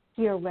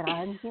hear what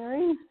I'm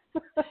hearing?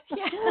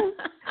 Yeah.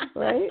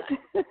 Right?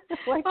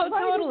 Like,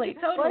 totally.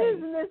 Why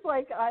isn't this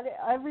like on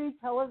every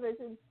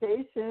television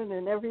station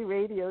and every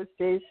radio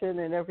station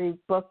and every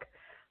book?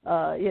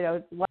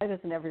 Why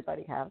doesn't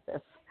everybody have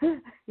this?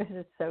 This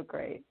is so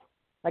great.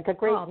 Like a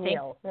great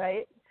meal,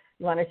 right?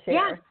 You want to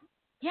share?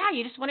 Yeah,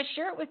 you just want to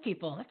share it with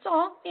people. That's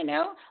all,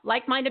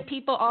 like-minded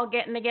people all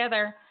getting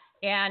together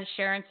and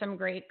sharing some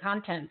great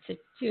content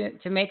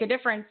to make a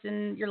difference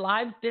in your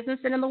lives, business,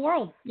 and in the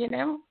world.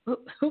 Who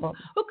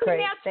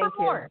couldn't ask for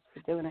more?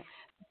 Thank you for doing it.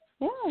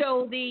 Yeah.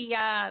 So the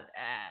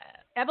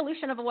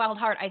evolution of a wild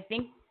heart, I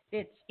think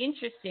it's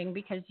interesting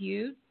because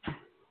you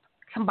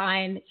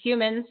combine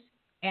humans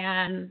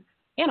and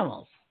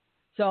animals.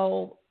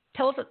 So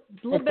tell us a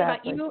little bit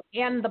about you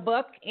and the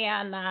book,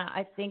 and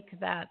I think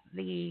that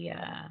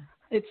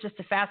it's just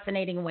a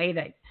fascinating way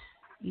that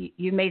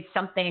you made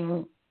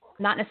something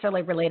not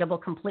necessarily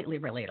relatable, completely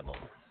relatable.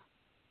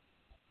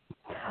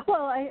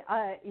 Well,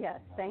 yes,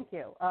 thank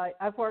you.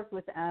 I've worked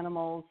with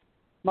animals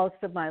most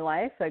of my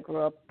life. I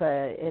grew up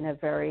in a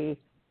very,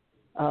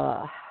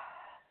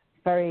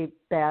 very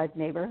bad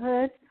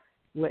neighborhood,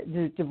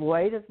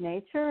 devoid of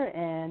nature.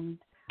 And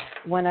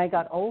when I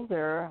got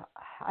older,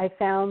 I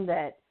found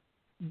that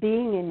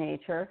being in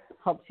nature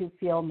helps you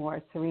feel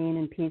more serene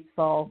and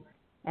peaceful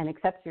and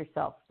accept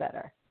yourself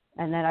better.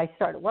 And then I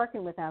started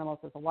working with animals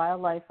as a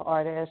wildlife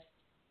artist.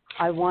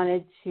 I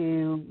wanted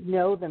to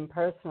know them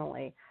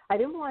personally. I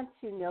didn't want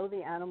to know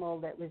the animal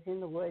that was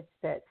in the woods,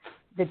 that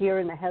the deer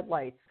in the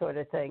headlights sort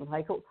of thing.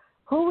 Like,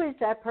 who is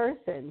that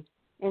person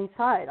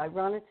inside? I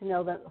wanted to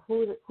know that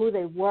who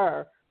they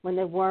were when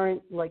they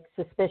weren't like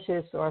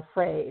suspicious or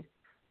afraid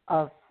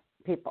of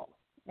people.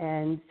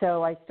 And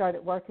so I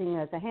started working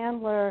as a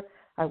handler.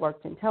 I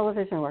worked in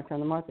television. I worked on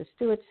the Martha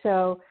Stewart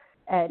show,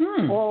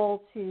 and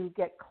all to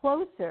get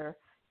closer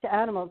to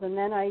animals. And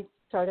then I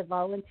started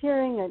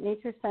volunteering at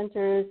nature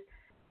centers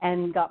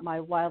and got my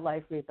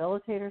wildlife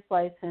rehabilitator's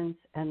license,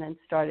 and then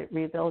started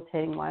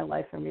rehabilitating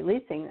wildlife and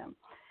releasing them.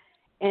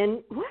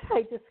 And what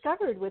I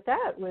discovered with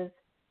that was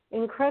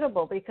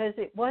incredible, because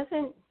it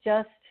wasn't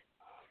just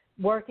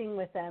working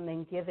with them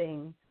and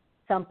giving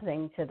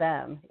something to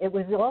them. It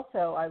was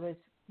also, I was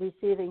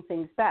receiving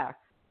things back.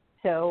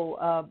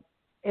 So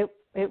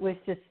it was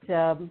just,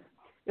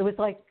 it was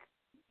like,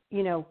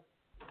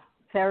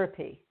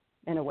 therapy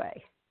in a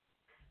way,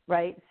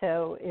 right?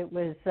 So it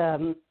was,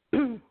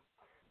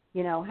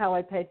 how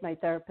I paid my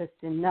therapist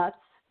in nuts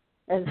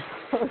as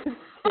opposed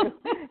to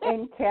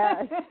in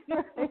cash.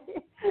 Right?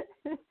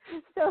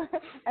 So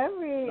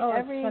every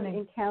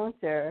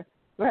encounter,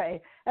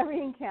 right?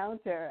 Every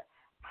encounter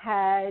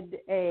had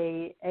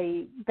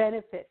a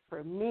benefit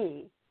for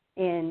me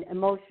in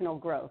emotional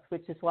growth,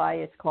 which is why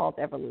it's called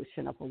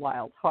Evolution of a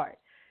Wild Heart.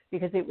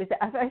 Because it was,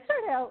 I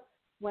started out,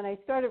 when I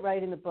started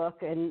writing the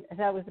book, and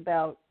that was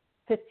about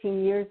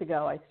 15 years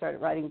ago, I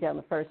started writing down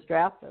the first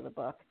draft of the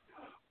book.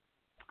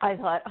 I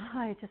thought,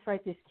 I just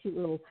write these cute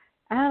little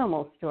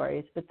animal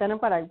stories. But then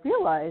what I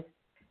realized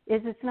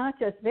is it's not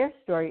just their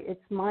story,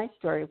 it's my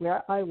story,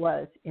 where I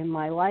was in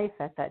my life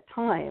at that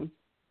time,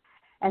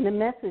 and the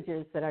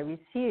messages that I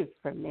received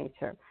from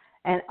nature.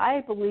 And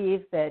I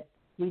believe that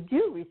we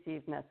do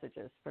receive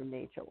messages from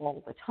nature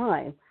all the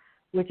time.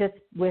 We're just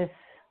with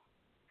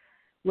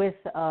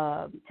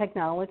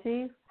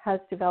technology has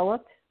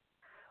developed,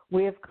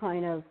 we have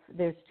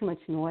there's too much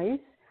noise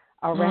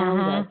around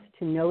us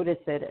to notice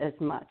it as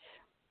much.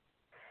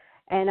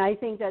 And I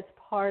think that's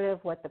part of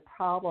what the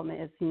problem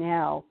is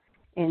now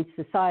in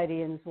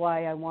society, and is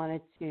why I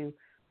wanted to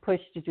push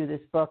to do this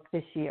book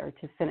this year,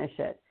 to finish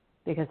it,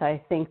 because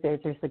I think there's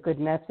a good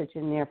message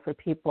in there for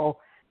people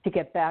to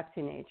get back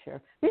to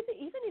nature. Even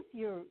if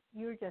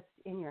you're just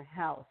in your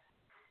house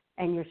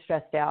and you're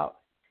stressed out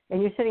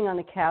and you're sitting on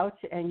the couch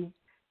and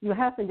you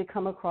happen to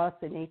come across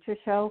a nature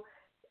show,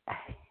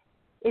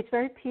 it's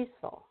very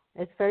peaceful.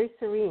 It's very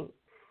serene.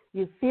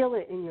 You feel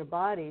it in your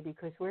body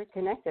because we're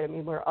connected. I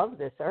mean, we're of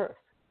this earth.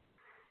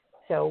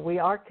 So we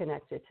are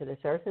connected to this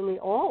earth, and we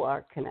all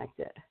are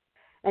connected.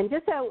 And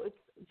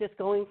just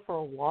going for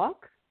a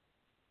walk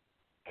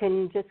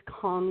can just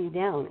calm you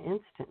down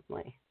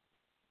instantly,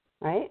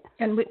 right?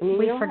 And we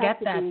forget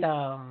that,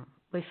 though.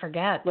 We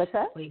forget. What's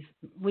that? We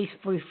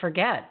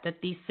forget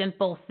that these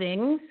simple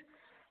things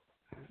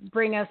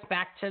bring us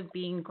back to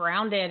being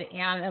grounded,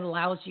 and it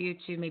allows you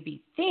to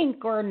maybe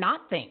think or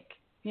not think.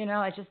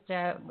 I just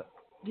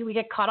we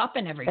get caught up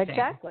in everything.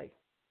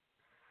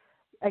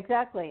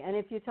 Exactly. And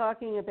if you're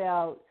talking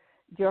about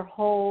your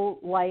whole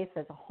life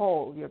as a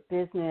whole, your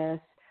business,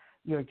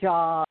 your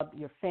job,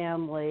 your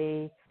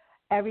family,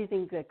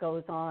 everything that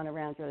goes on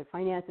around your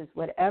finances,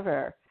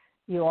 whatever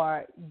you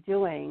are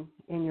doing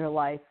in your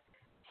life,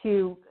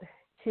 to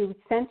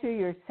center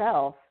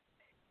yourself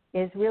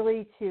is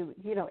really to,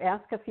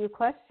 ask a few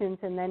questions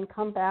and then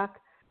come back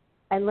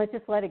and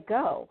just let it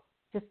go.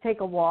 Just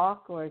take a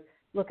walk or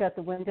look out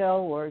the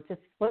window, or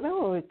just, when we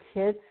were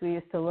kids, we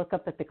used to look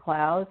up at the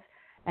clouds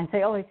and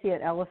say, I see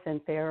an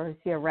elephant there, or I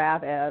see a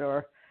rabbit,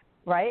 or,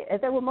 right?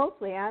 And there were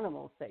mostly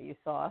animals that you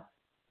saw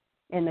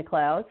in the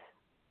clouds.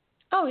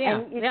 Oh, yeah.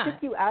 And it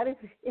took you out of,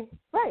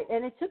 right,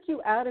 and it took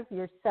you out of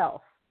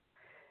yourself.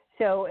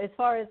 So as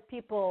far as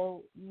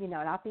people,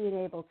 not being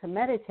able to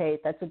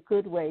meditate, that's a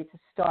good way to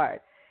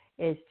start,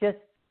 is just,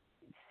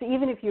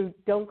 even if you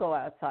don't go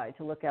outside,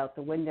 to look out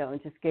the window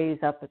and just gaze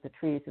up at the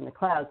trees and the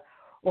clouds,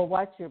 or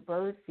watch your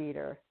bird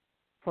feeder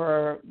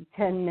for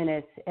 10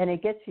 minutes, and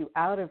it gets you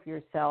out of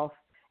yourself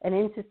and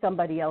into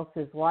somebody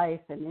else's life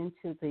and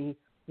into the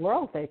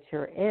world that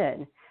you're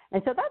in.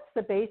 And so that's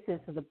the basis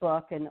of the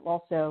book, and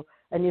also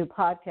a new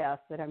podcast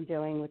that I'm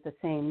doing with the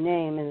same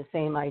name and the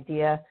same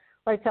idea,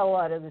 where I tell a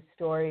lot of the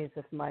stories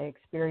of my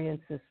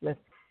experiences with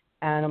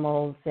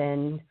animals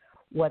and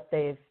what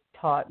they've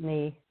taught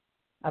me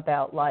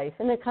about life.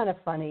 And they're kind of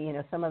funny,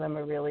 some of them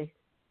are really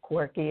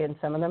quirky and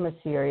some of them are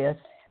serious.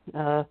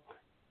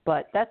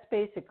 But that's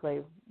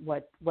basically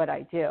what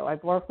I do.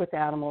 I've worked with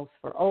animals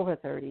for over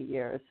 30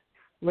 years,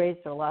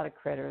 raised a lot of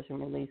critters and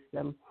released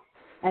them.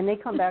 And they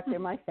come back, they're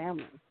my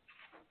family.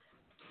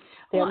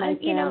 They're my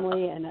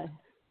family,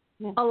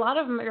 a lot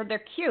of them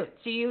they're cute.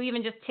 So you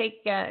even just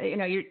take,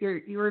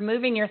 you're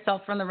removing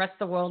yourself from the rest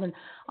of the world. And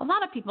a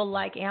lot of people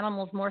like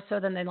animals more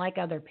so than they like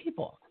other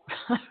people,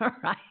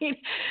 right?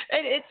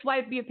 It's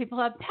why people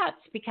have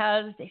pets,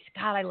 because they say,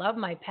 God, I love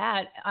my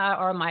pet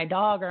or my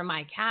dog or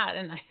my cat,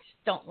 and I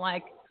don't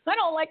like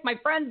my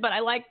friends, but I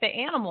like the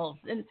animals.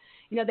 And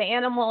the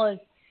animal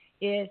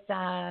is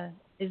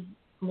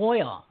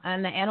loyal,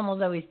 and the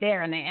animal's always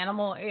there. And the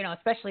animal,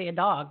 especially a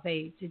dog,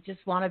 they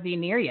just want to be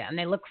near you, and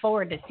they look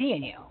forward to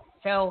seeing you.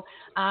 So,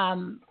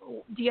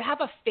 do you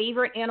have a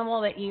favorite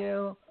animal that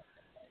you,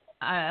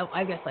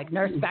 I guess, like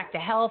nursed back to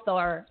health,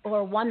 or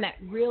one that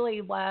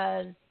really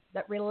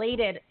that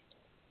related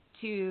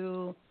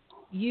to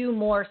you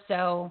more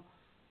so,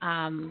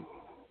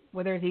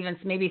 where there's even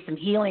maybe some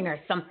healing or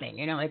something,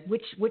 like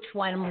which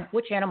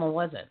animal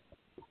was it?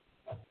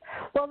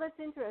 Well, that's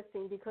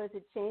interesting because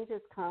it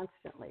changes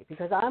constantly,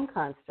 because I'm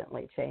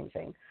constantly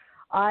changing.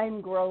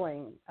 I'm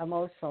growing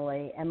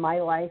emotionally, and my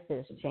life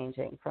is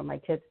changing, from my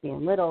kids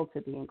being little to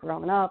being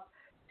grown up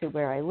to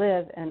where I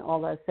live and all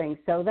those things.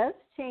 So that's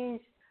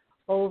changed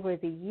over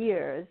the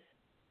years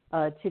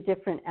to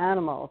different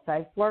animals.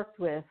 I've worked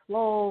with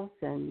wolves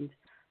and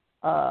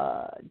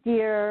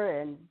deer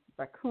and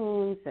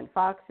raccoons and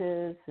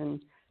foxes and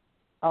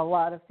a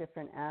lot of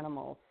different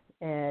animals.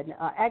 And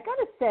I got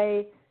to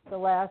say, the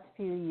last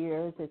few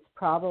years, it's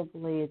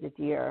probably the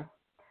deer.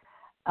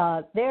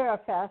 They are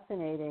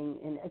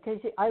fascinating, because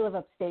I live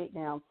upstate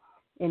now,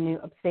 in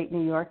upstate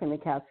New York in the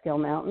Catskill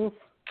Mountains,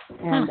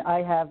 and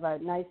I have a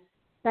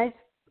nice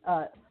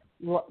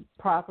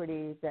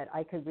property that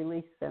I could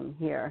release them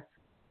here,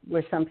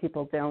 where some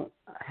people don't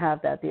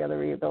have that, the other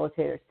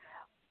rehabilitators.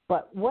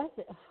 But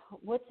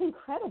what's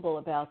incredible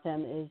about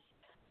them is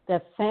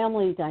the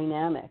family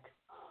dynamic,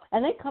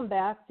 and they come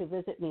back to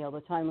visit me all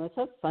the time. It's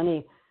so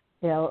funny,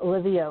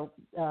 Olivia,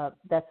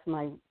 that's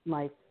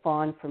my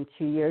fawn from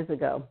 2 years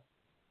ago.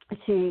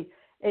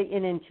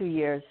 In 2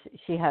 years,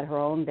 she had her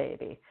own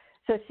baby.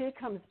 So she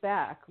comes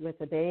back with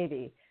the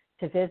baby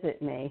to visit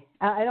me.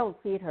 I don't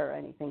feed her or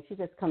anything. She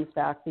just comes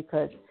back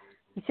because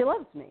she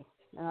loves me,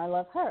 and I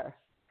love her.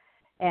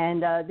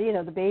 And,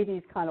 the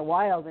baby's kind of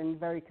wild and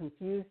very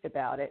confused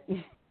about it,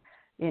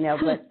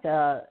 but,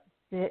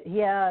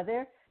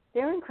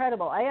 they're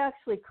incredible. I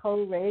actually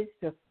co-raised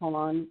a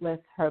fawn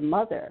with her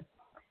mother.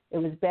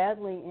 It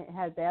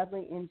had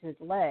badly injured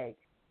leg.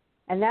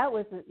 And that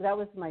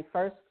was my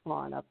first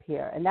fawn up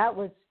here, and that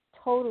was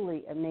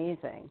totally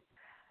amazing,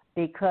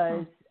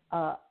 because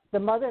the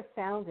mother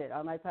found it.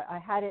 I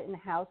had it in the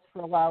house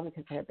for a while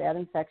because I had bad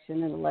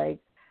infection in the leg.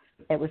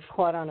 It was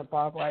caught on a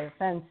barbed wire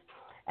fence,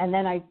 and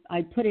then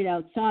I put it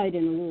outside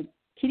in a little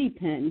kitty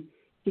pen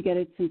to get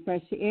it some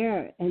fresh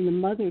air, and the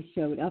mother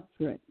showed up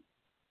for it.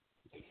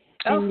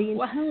 And the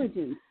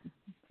intelligence,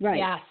 right?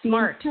 Yeah,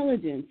 smart. The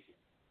intelligence.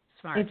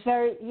 Smart. It's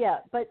very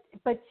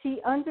but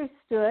she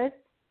understood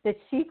that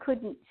she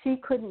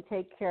couldn't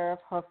take care of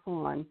her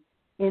fawn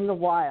in the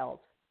wild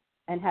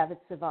and have it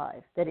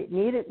survive, that it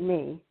needed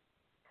me,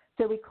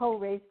 so we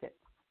co-raised it.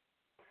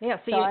 Yeah,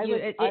 so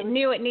it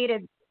knew it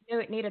needed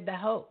the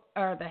hope,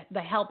 or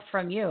the help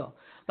from you.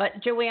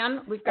 But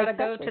Joanne, we've got to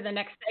go to the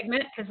next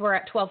segment, because we're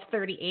at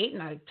 12:38,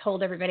 and I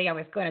told everybody I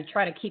was going to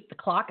try to keep the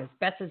clock as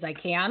best as I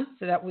can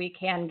so that we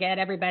can get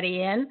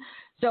everybody in.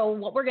 So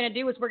what we're going to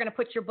do is we're going to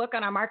put your book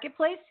on our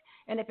marketplace.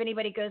 And if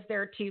anybody goes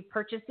there to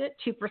purchase it,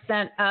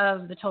 2%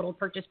 of the total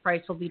purchase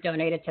price will be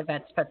donated to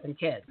Vets, Pets, and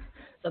Kids.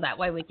 So that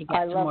way we can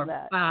get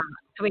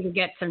so we can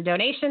get some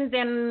donations,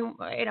 and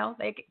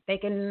they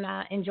can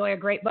enjoy a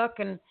great book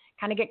and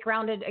kind of get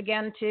grounded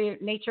again to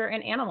nature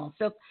and animals.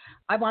 So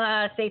I want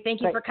to say thank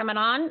you for coming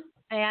on,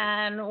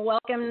 and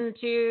welcome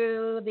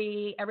to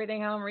the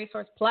Everything Home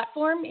Resource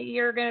Platform.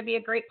 You're going to be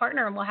a great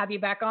partner, and we'll have you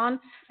back on,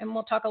 and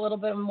we'll talk a little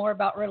bit more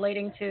about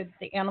relating to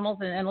the animals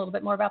and a little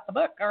bit more about the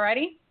book. All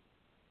righty?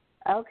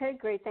 Okay,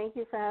 great. Thank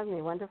you for having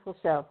me. Wonderful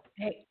show.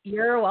 Hey,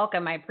 you're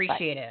welcome. I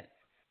appreciate it.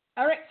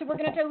 All right, so we're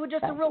going to do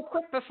just a real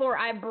quick before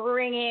I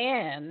bring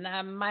in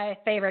my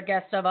favorite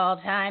guest of all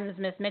times,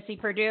 Miss Mitzi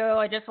Perdue.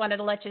 I just wanted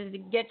to let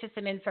you get you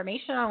some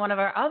information on one of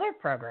our other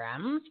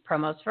programs,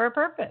 Promos for a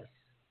Purpose.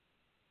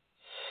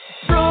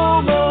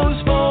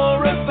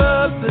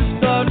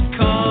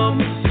 Promosforapurpose.com.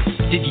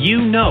 Did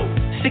you know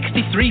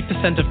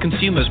 63% of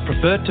consumers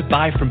prefer to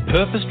buy from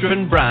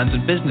purpose-driven brands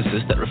and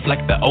businesses that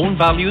reflect their own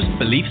values,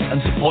 beliefs,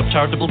 and support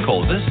charitable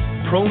causes?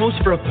 Promos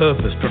for a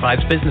Purpose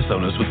provides business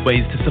owners with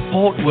ways to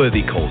support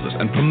worthy causes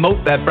and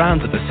promote their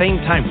brands at the same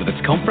time with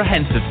its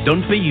comprehensive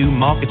done-for-you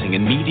marketing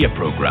and media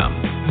program.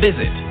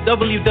 Visit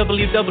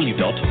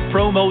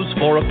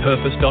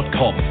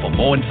www.promosforapurpose.com for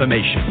more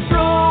information.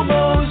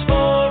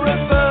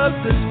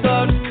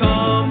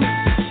 Promosforapurpose.com.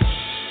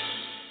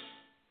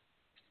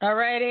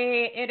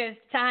 Alrighty, it is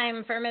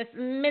time for Miss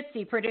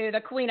Mitzi Perdue,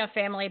 the Queen of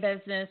Family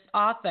Business,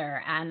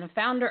 author and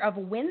founder of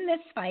Win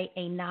This Fight,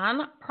 a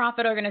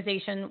non-profit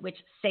organization which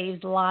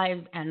saves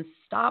lives and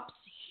stops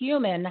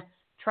human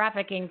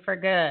trafficking for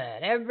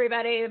good.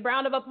 Everybody, a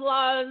round of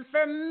applause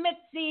for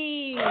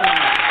Mitzi.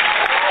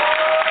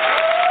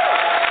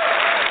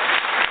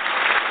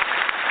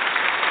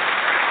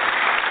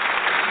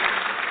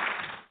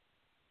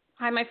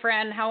 Hi, my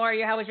friend. How are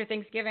you? How was your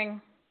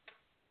Thanksgiving?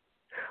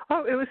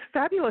 Oh, it was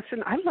fabulous,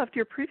 and I loved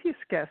your previous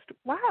guest.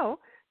 Wow,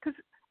 because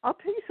I'll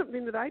tell you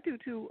something that I do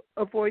to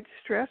avoid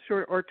stress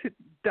or to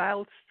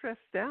dial stress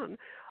down.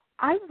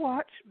 I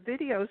watch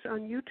videos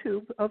on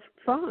YouTube of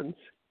phones.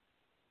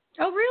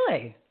 Oh,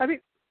 really? I mean,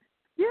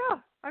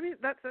 yeah. I mean,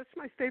 that's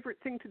my favorite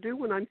thing to do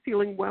when I'm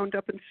feeling wound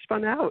up and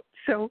spun out.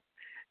 So,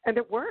 and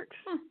it works.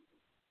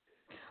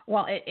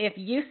 Well, if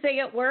you say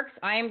it works,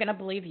 I am going to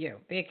believe you,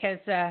 because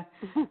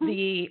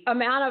the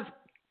amount of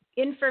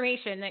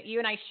information that you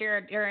and I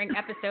shared during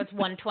episodes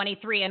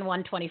 123 and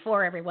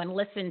 124, everyone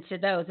listen to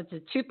those. It's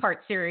a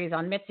 2-part series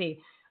on Mitzi.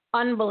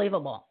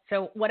 Unbelievable.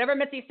 So whatever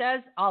Mitzi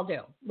says, I'll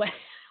do. I'm like,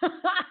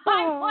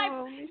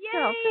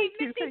 yay,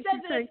 Mitzi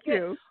says it. Thank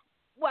you.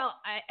 Well,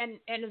 and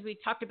as we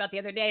talked about the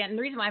other day, and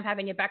the reason why I'm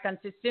having you back on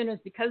so soon is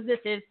because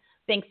this is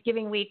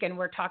Thanksgiving week, and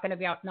we're talking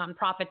about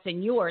nonprofits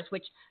and yours,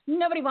 which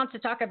nobody wants to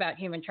talk about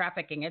human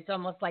trafficking. It's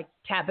almost like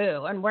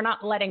taboo, and we're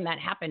not letting that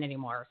happen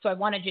anymore. So I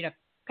wanted you to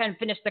kind of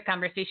finish the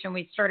conversation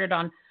we started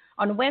on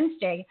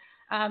Wednesday.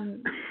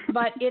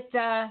 But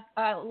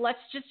let's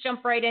just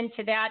jump right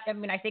into that. I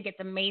mean, I think it's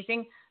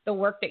amazing the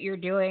work that you're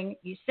doing.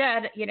 You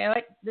said,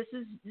 this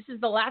is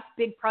the last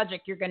big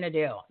project you're going to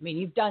do. I mean,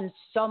 you've done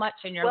so much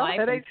in your life.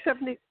 At age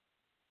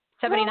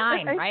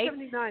 79, right?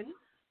 79.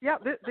 Yeah,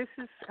 this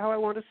is how I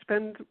want to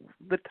spend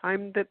the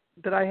time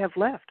that I have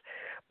left.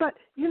 But,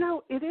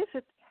 it is,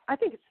 I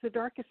think it's the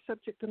darkest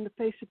subject on the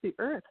face of the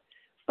earth.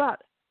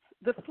 But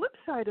the flip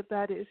side of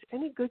that is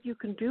any good you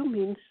can do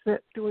means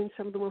that doing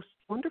some of the most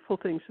wonderful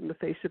things in the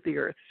face of the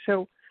earth.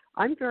 So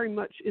I'm very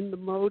much in the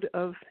mode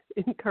of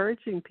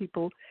encouraging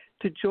people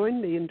to join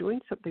me in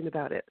doing something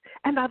about it.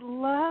 And I'd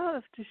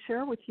love to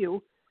share with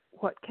you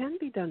what can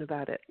be done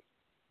about it.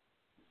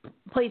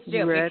 Please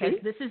do,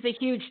 because this is a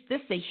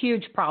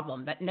huge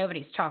problem that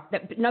nobody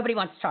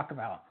wants to talk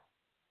about.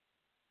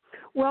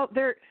 Well,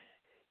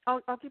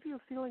 I'll give you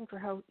a feeling for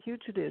how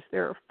huge it is.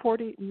 There are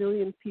 40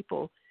 million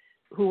people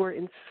who are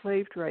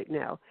enslaved right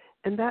now,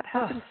 and that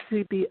happens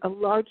to be a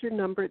larger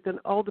number than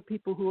all the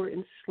people who were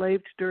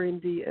enslaved during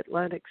the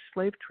Atlantic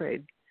slave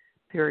trade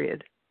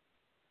period.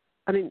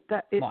 I mean,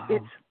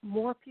 it's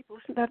more people.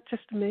 Isn't that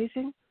just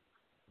amazing?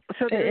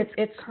 So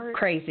it's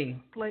crazy.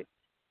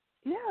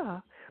 Yeah,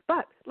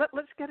 but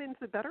let's get into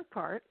the better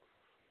part.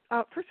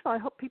 First of all, I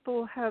hope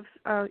people have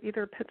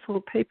either pencil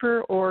and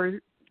paper or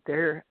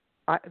their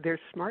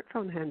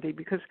smartphone handy,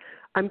 because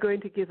I'm going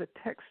to give a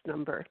text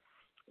number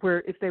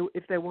where if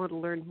they want to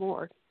learn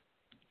more.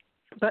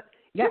 But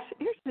here's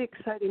the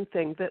exciting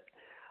thing that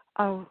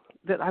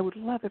I would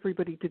love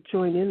everybody to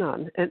join in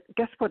on. And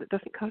guess what? It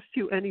doesn't cost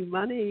you any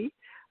money,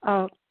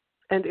 and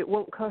it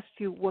won't cost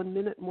you 1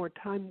 minute more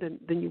time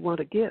than you want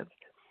to give.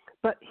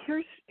 But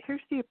here's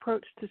the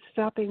approach to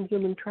stopping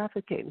human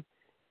trafficking.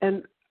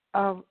 And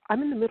I'm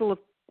in the middle of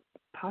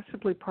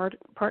possibly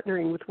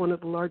partnering with one of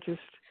the largest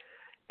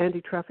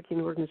anti-trafficking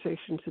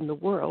organizations in the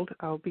world.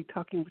 I'll be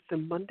talking with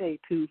them Monday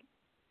to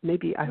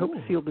maybe, I hope,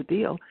 seal the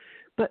deal.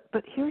 But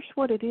here's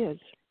what it is.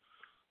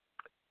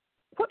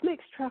 What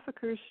makes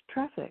traffickers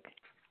traffic?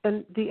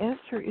 And the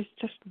answer is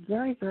just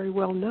very, very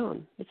well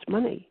known. It's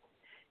money.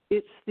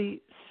 It's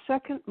the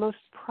second most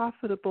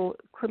profitable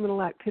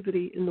criminal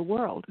activity in the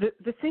world.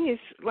 The thing is,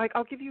 like,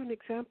 I'll give you an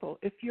example.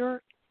 If you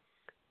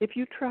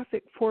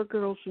traffic 4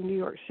 girls in New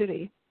York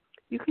City,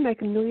 you can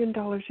make $1 million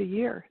a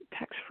year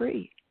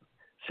tax-free.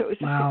 So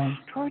it's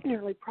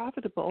extraordinarily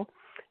profitable,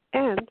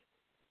 and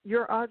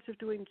your odds of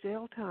doing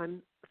jail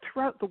time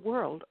throughout the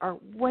world are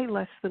way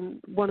less than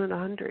 1 in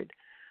 100.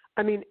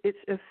 I mean, it's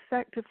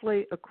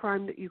effectively a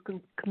crime that you can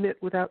commit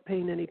without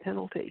paying any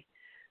penalty.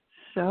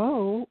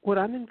 So what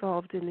I'm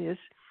involved in is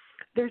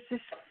there's this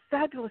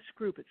fabulous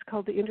group. It's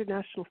called the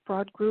International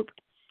Fraud Group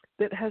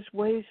that has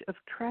ways of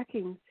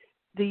tracking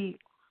the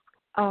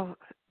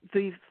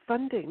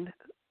funding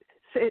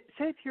say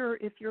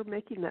if you're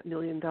making that $1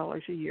 million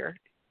a year,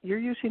 you're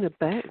using a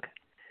bank,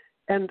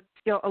 and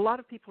a lot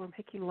of people are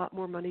making a lot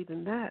more money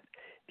than that.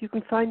 If you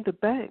can find the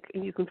bank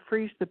and you can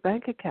freeze the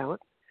bank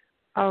account,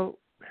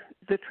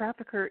 the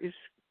trafficker is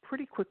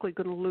pretty quickly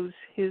going to lose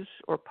his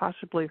or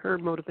possibly her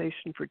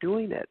motivation for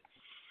doing it.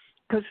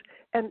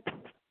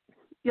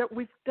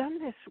 We've done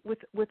this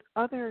with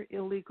other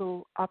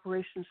illegal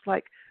operations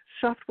like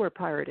software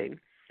pirating.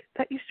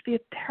 That used to be a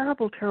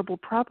terrible, terrible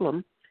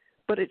problem,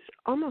 but it's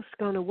almost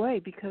gone away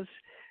because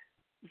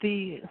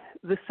the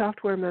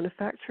software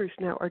manufacturers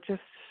now are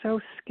just so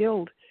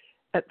skilled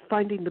at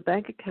finding the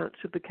bank accounts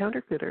of the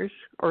counterfeiters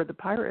or the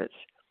pirates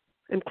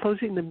and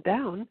closing them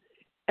down.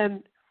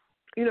 And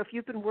if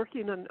you've been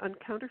working on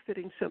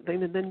counterfeiting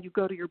something and then you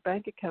go to your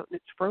bank account and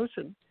it's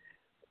frozen,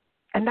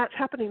 and that's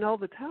happening all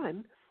the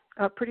time,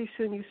 pretty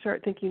soon you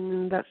start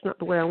thinking, that's not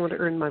the way I want to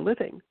earn my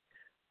living.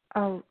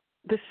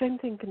 The same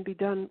thing can be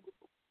done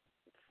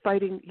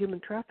fighting human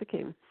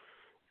trafficking.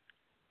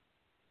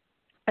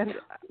 And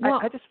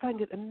I just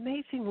find it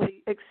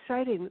amazingly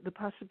exciting, the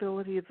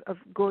possibility of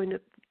going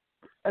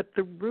at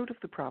the root of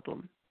the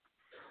problem.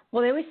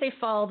 Well, they always say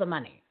follow the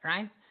money,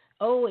 right?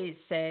 Always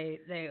say,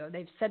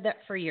 they've said that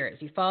for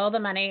years. You follow the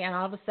money, and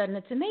all of a sudden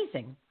it's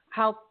amazing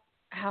how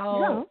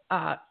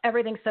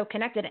everything's so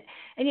connected.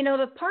 And,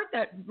 the part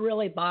that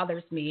really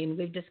bothers me, and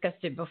we've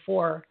discussed it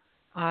before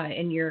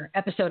in your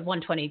episode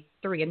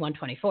 123 and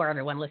 124,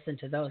 everyone listen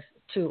to those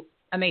two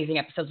amazing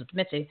episodes with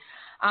Mitzi.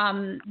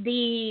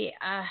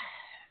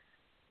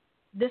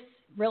 This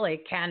really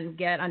can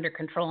get under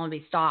control and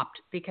be stopped,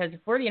 because if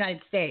we're the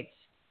United States,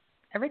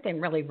 everything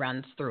really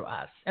runs through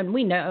us. And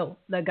we know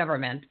the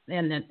government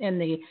and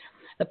the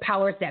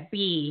powers that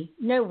be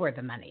know where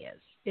the money is.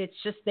 It's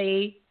just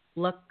they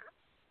look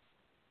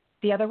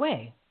the other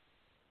way.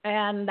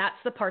 And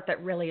that's the part that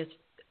really is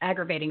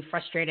aggravating,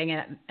 frustrating,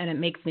 and it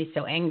makes me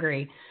so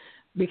angry,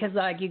 because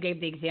like you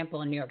gave the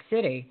example in New York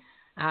City,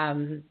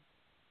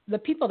 the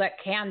people that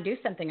can do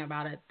something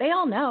about it, they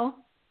all know.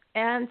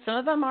 And some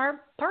of them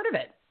are part of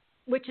it,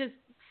 which is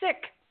sick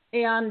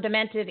and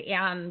demented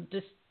and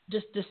just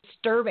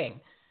disturbing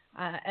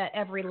at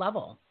every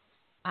level.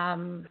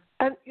 Because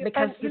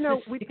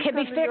we it can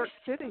be New York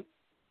fixed. City.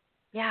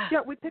 Yeah,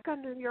 we pick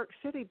on New York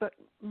City, but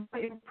my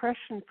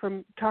impression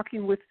from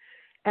talking with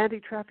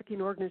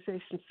anti-trafficking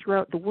organizations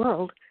throughout the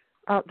world,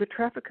 the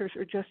traffickers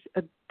are just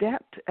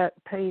adept at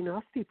paying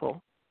off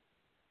people.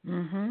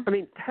 Mm-hmm. I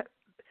mean,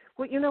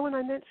 when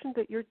I mentioned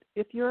that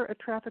if you're a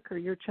trafficker,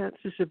 your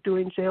chances of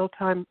doing jail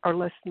time are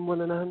less than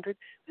 1 in 100.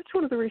 That's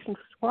one of the reasons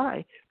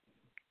why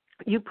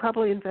you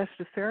probably invest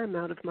a fair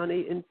amount of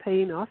money in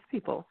paying off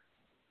people.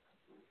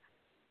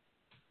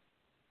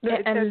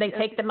 And they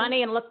take the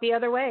money and look the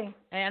other way,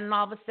 and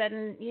all of a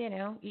sudden,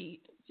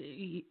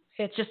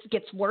 it just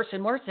gets worse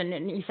and worse.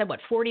 And you said,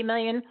 40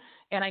 million?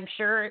 And I'm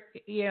sure,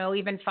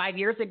 even 5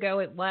 years ago,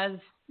 it was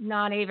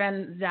not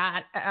even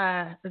that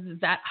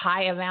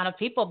high amount of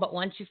people. But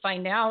once you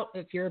find out,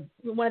 if you're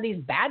one of these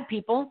bad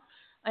people,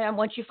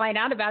 once you find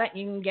out about it,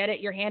 you can get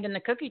your hand in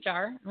the cookie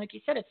jar. Like you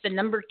said, it's the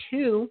number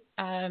 2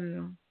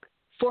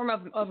 form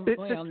of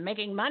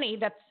making money.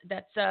 That's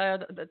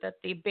the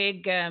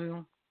big.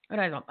 I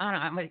don't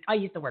know. I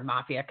use the word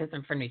mafia because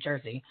I'm from New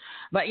Jersey,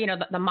 but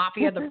the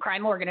mafia, the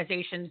crime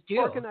organizations do.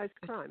 Organized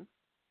crime.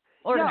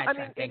 Organized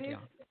crime. Thank you.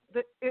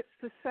 It's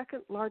the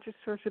second largest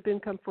source of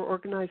income for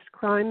organized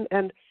crime,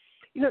 and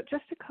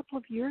just a couple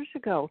of years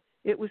ago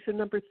it was the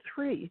number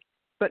 3,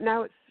 but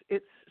now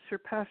it's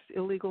surpassed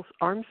illegal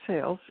arms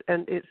sales,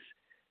 and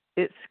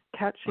it's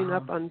catching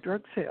up on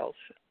drug sales.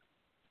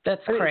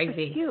 That's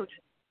crazy. It's huge.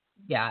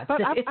 Yeah,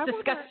 it's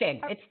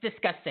disgusting. It's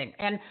disgusting.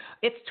 And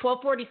it's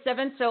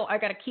 12:47, so I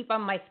got to keep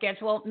on my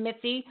schedule.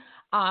 Mitzi,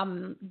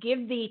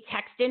 give the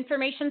text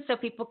information so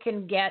people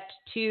can get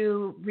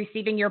to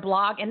receiving your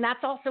blog, and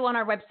that's also on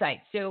our website.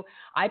 So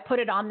I put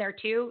it on there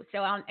too.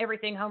 So on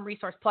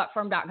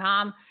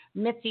everythinghomeresourceplatform.com,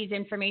 Mitzi's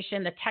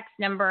information, the text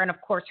number, and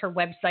of course her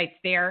website's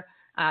there.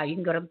 You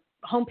can go to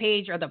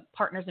homepage or the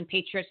Partners and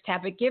Patriots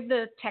tab, but give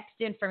the text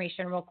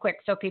information real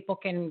quick so people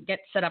can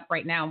get set up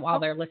right now while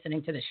they're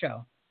listening to the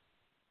show.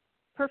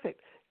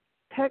 Perfect.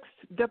 Text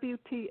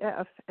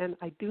WTF, and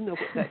I do know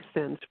what that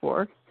stands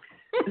for,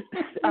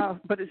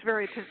 but it's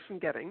very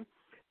attention-getting.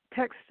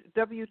 Text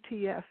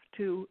WTF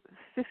to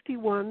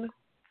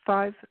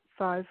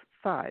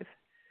 51555.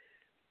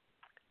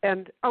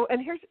 And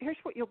here's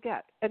what you'll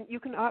get, and you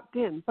can opt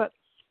in. But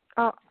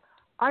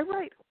I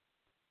write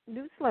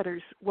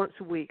newsletters once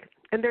a week,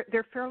 and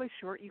they're fairly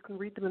short. You can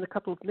read them in a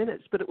couple of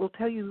minutes, but it will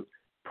tell you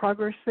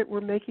progress that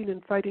we're making in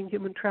fighting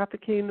human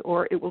trafficking,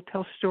 or it will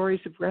tell stories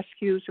of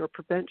rescues or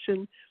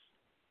prevention.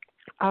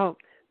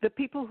 The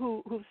people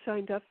who've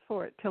signed up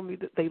for it tell me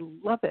that they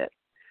love it.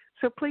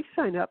 So please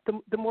sign up.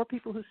 The more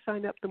people who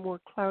sign up, the more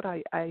clout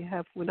I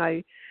have when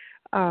I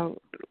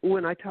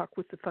talk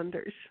with the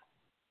funders.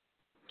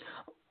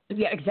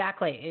 Yeah,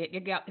 exactly. You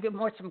got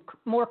some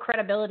more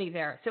credibility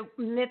there. So,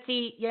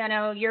 Mitzi,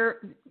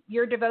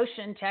 your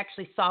devotion to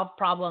actually solve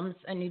problems,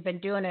 and you've been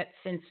doing it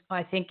since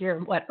I think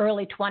you're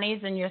early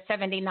 20s, and you're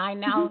 79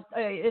 now.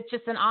 It's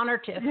just an honor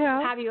to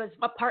have you as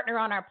a partner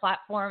on our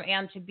platform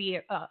and to be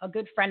a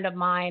good friend of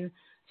mine.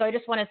 So I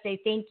just want to say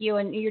thank you,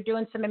 and you're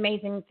doing some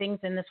amazing things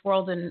in this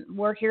world, and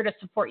we're here to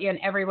support you in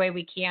every way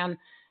we can,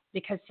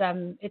 because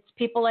it's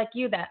people like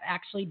you that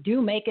actually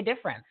do make a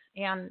difference.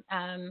 And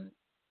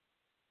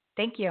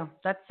thank you.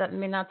 That's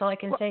all I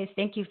can say is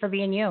thank you for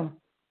being you.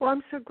 Well,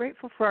 I'm so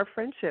grateful for our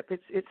friendship.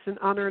 It's an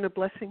honor and a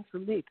blessing for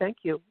me. Thank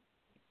you.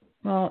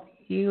 Well,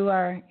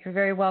 you're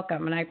very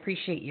welcome, and I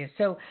appreciate you.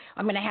 So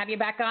I'm going to have you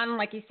back on.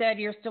 Like you said,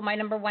 you're still my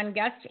number one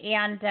guest,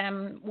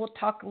 and we'll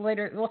talk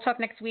later. We'll talk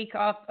next week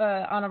off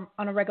on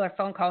a regular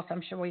phone call. So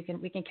I'm sure we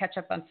can catch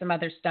up on some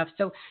other stuff.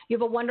 So you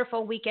have a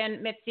wonderful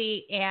weekend,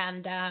 Mitzi,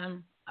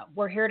 and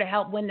we're here to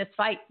help win this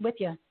fight with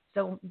you.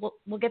 So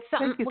we'll get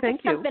something.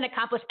 Thank you. Something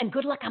accomplished, and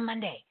good luck on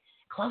Monday.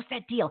 Close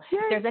that deal. Yay.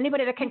 If there's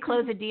anybody that can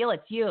close a deal,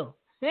 it's you.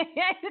 It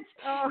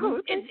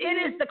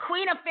is the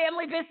queen of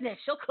family business.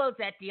 She'll close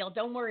that deal.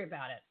 Don't worry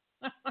about it.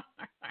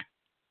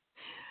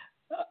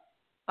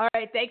 All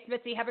right. Thanks,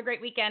 Mitzi. Have a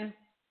great weekend.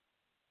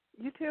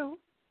 You too.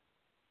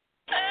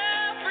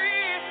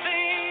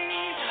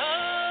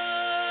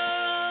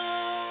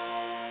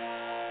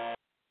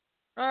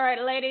 All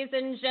right, ladies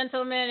and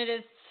gentlemen, it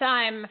is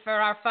time for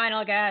our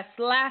final guest.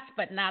 Last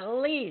but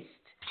not least,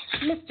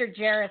 Mr.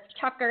 Jarris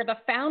Tucker, the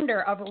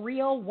founder of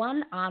Real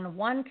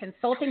One-on-One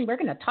Consulting. We're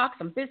going to talk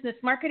some business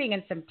marketing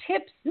and some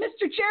tips.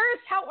 Mr.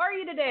 Jarris, how are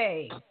you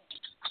today?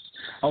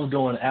 I'm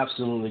doing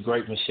absolutely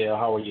great, Michelle.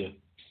 How are you?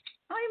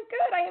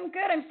 I am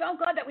good. I'm so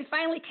glad that we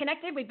finally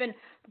connected. We've been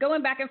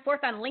going back and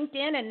forth on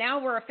LinkedIn, and now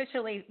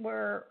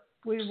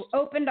we've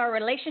opened our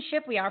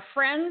relationship. We are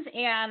friends,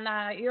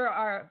 and you're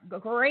a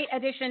great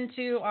addition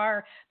to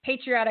our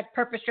patriotic,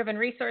 purpose-driven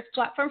resource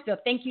platform. So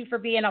thank you for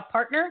being a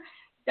partner.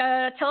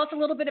 Tell us a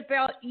little bit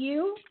about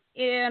you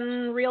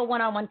in Real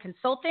One-on-One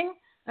Consulting,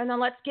 and then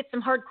let's get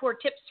some hardcore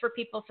tips for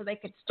people so they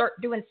could start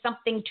doing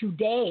something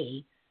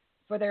today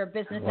for their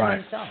business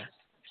and themselves.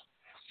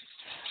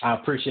 I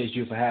appreciate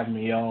you for having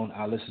me on.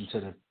 I listened to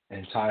the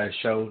entire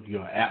show.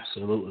 You're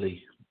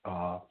absolutely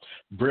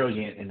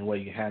brilliant in the way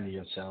you handle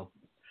yourself.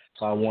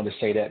 So I wanted to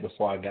say that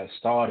before I got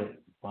started.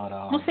 But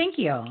well, thank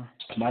you.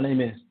 My name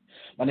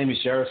is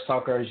Jarris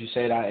Tucker. As you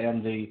said, I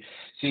am the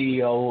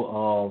CEO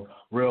of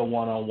Real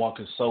One-on-One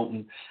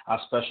Consultant. I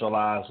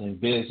specialize in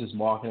business,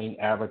 marketing,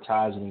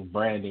 advertising, and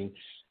branding.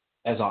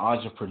 As an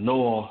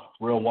entrepreneur,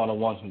 Real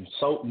One-on-One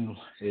Consultant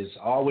is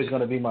always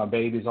going to be my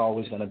baby, is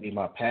always going to be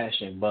my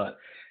passion. But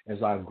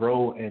as I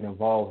grow and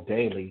evolve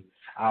daily,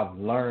 I've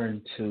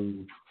learned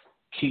to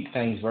keep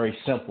things very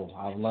simple.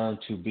 I've learned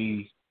to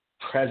be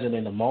present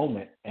in the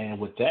moment. And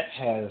what that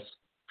has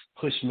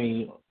pushed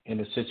me in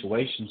a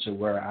situation to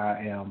where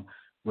I am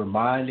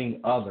reminding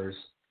others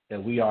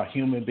that we are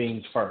human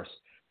beings first.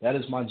 That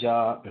is my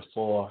job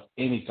before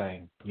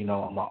anything. I'm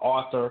an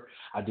author.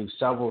 I do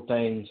several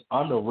things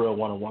under Real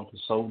One-on-One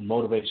Consultant,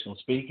 motivational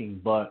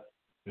speaking. But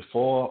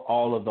before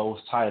all of those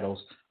titles,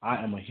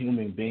 I am a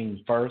human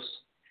being first.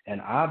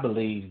 And I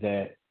believe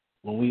that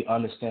when we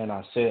understand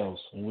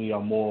ourselves, when we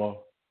are more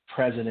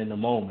present in the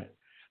moment,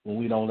 when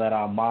we don't let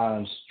our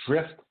minds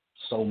drift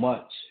so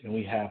much and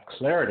we have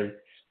clarity,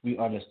 we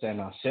understand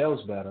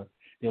ourselves better,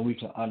 then we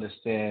can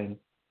understand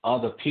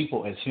other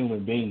people as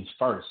human beings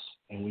first.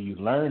 And when you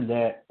learn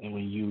that and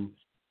when you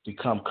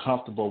become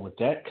comfortable with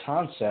that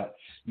concept,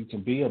 you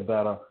can be a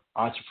better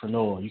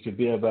entrepreneur. You can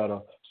be a better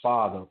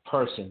father,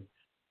 person,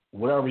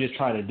 whatever you're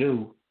trying to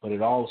do. But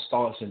it all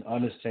starts in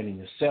understanding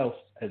yourself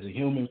as a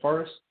human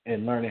first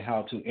and learning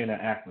how to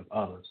interact with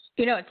others.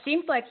 It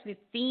seems like the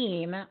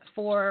theme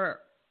for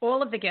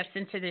all of the guests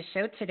into this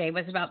show today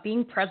was about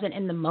being present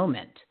in the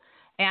moment.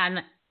 And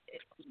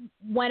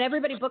when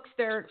everybody books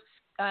their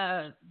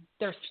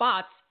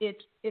spots,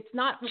 it's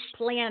not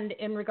planned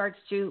in regards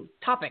to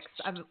topics.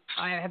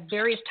 I have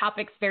various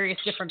topics, various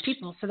different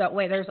people, so that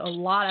way there's a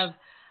lot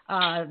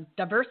of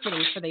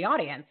diversity for the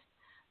audience.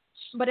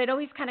 But it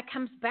always kind of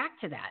comes back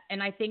to that.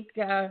 And I think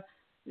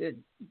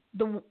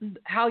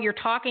how you're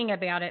talking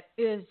about it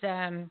is,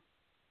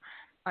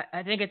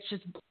 I think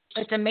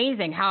it's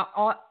amazing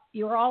how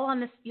you're all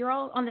on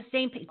the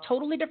same page.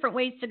 Totally different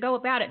ways to go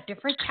about it,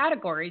 different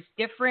categories,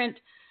 different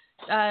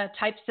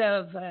types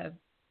of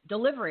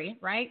delivery,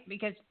 right?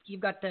 Because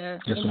you've got the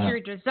interior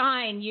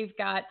design, you've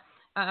got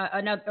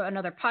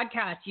another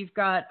podcast, you've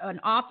got an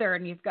author,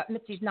 and you've got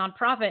Mitzi's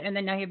nonprofit, and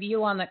then now you have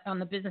you on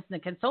the business and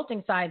the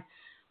consulting side.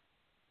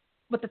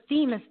 But the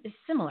theme is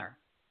similar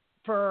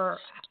for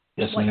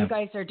what you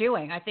guys are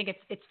doing. I think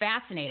it's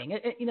fascinating.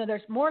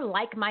 There's more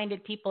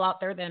like-minded people out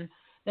there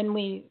than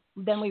we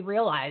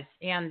realize,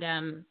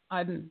 and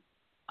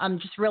I'm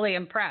just really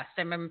impressed.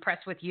 I'm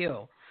impressed with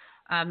you.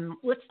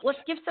 Let's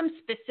give some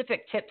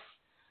specific tips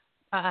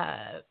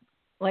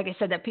like I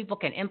said, that people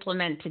can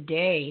implement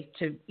today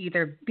to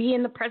either be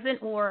in the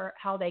present or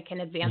how they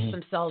can advance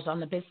themselves on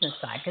the business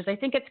side? Because I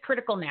think it's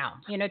critical now.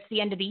 It's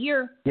the end of the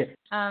year. Yeah.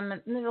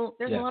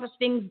 There's a lot of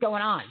things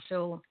going on.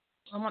 So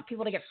I want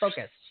people to get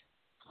focused.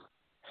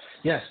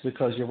 Yes,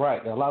 because you're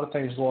right. There are a lot of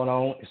things going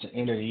on. It's the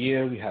end of the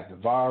year. We have the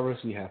virus.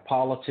 We have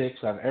politics.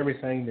 We have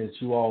everything that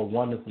you all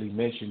wonderfully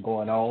mentioned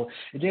going on.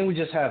 And then we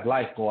just have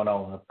life going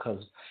on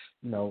because,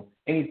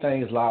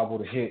 anything is liable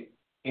to hit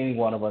any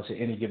one of us at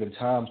any given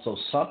time. So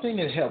something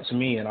that helps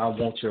me, and I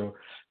want your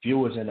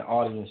viewers and the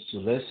audience to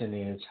listen,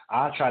 is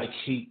I try to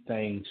keep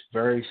things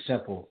very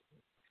simple,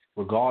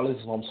 regardless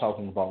if I'm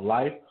talking about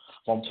life,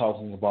 if I'm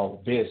talking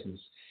about business.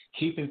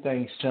 Keeping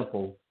things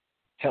simple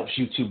helps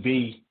you to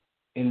be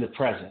in the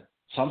present.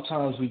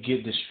 Sometimes we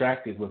get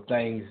distracted with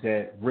things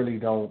that really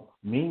don't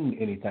mean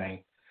anything.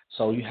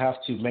 So you have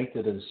to make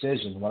the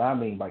decision. What I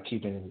mean by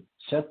keeping it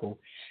simple,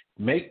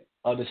 make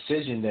a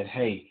decision that,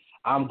 hey,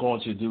 I'm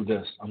going to do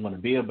this. I'm going to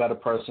be a better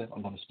person.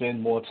 I'm going to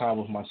spend more time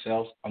with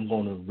myself. I'm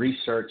going to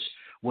research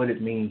what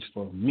it means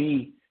for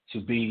me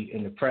to be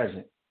in the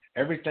present.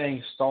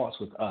 Everything starts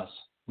with us.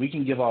 We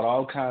can give out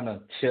all kind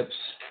of tips,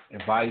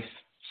 advice,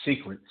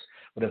 secrets,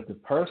 but if the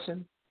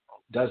person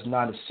does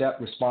not accept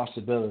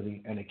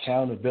responsibility and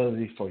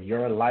accountability for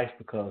your life,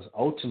 because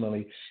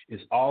ultimately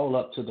it's all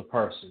up to the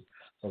person.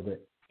 So the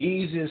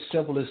easiest,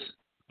 simplest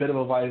bit of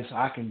advice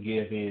I can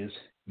give is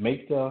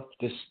make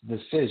this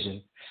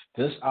decision,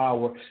 this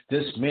hour,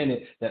 this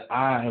minute, that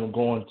I am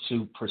going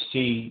to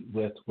proceed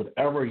with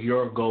whatever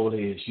your goal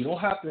is. You don't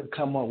have to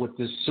come up with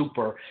this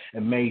super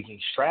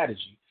amazing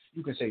strategy.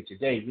 You can say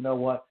today, you know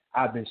what,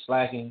 I've been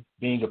slacking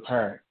being a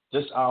parent.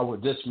 This hour,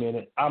 this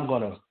minute, I'm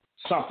going to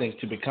something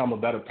to become a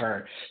better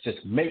parent.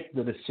 Just make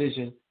the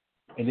decision,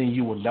 and then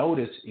you will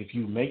notice if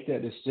you make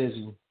that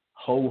decision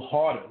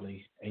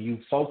wholeheartedly and you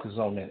focus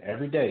on that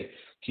every day,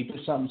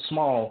 keeping something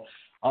small,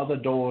 other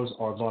doors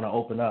are going to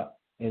open up.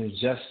 And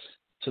it's just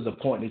to the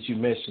point that you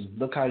mentioned.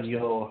 Look how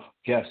your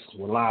guests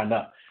were lined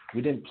up.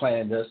 We didn't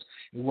plan this.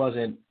 It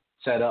wasn't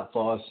set up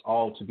for us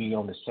all to be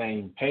on the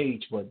same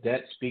page, but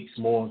that speaks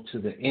more to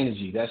the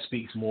energy. That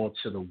speaks more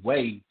to the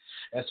way.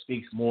 That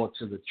speaks more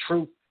to the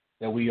truth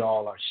that we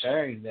all are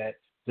sharing, that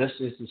this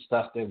is the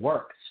stuff that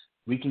works.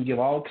 We can give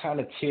all kind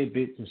of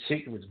tidbits and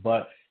secrets,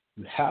 but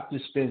you have to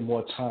spend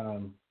more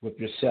time with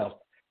yourself,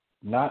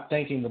 not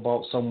thinking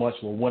about so much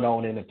what went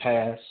on in the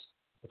past,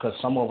 because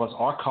some of us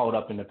are caught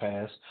up in the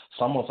past.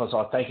 Some of us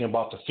are thinking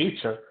about the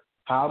future.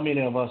 How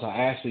many of us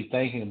are actually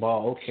thinking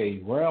about, okay,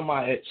 where am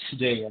I at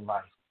today in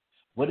life?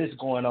 What is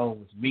going on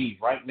with me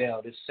right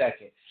now, this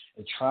second,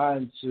 and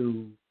trying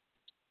to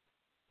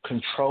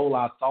control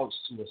our thoughts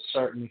to a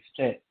certain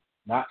extent,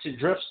 not to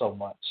drift so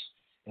much.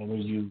 And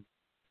when you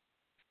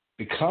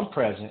become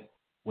present,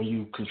 when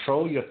you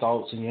control your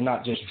thoughts and you're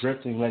not just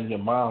drifting, letting your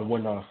mind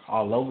wander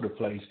all over the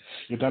place,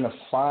 you're going to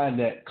find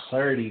that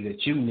clarity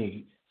that you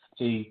need.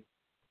 See,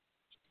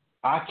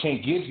 I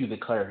can't give you the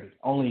clarity.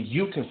 Only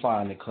you can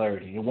find the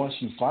clarity. And once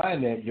you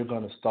find that, you're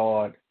going to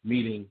start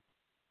meeting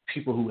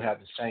people who have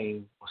the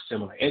same or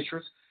similar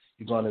interests.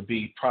 You're going to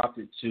be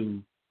prompted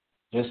to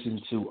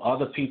listen to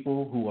other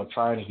people who are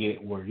trying to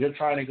get where you're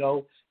trying to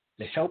go.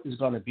 The help is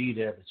going to be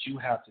there, but you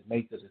have to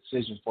make the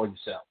decision for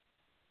yourself.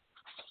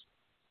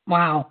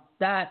 Wow,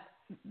 that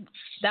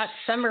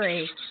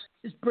summary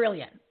is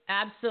brilliant,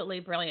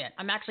 absolutely brilliant.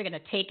 I'm actually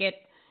going to take it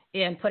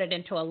and put it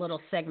into a little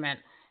segment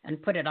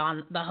and put it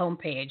on the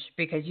homepage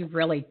because you've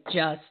really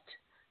just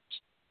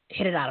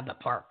hit it out of the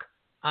park.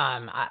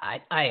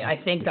 I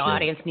think the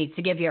audience needs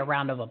to give you a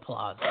round of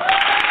applause.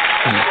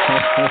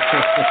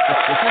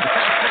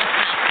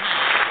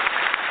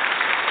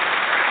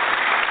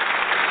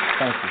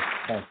 Thank you.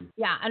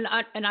 Yeah,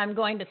 and I'm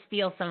going to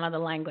steal some of the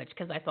language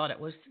because I thought it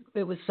was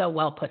so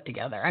well put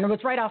together, and it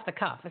was right off the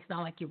cuff. It's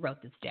not like you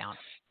wrote this down.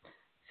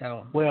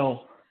 So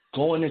well,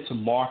 going into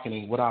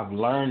marketing, what I've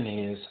learned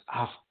is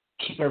I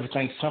keep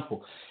everything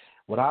simple.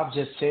 What I've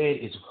just said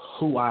is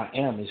who I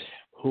am, is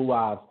who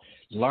I've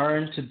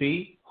learned to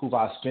be, who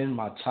I spend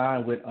my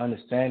time with,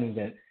 understanding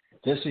that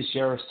this is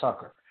Sheriff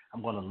Tucker.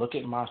 I'm going to look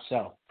at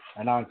myself,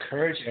 and I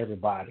encourage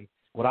everybody.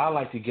 What I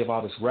like to give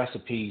out is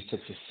recipes to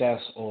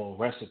success or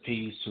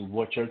recipes to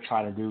what you're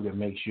trying to do that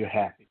makes you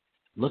happy.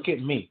 Look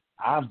at me.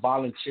 I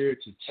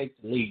volunteered to take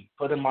the lead,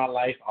 put in my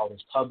life out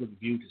as public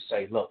view to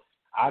say, look,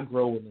 I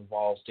grow and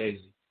evolve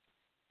daily,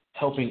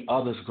 helping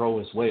others grow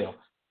as well.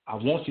 I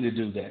want you to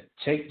do that.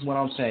 Take what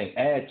I'm saying,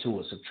 add to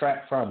it,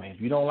 subtract from it.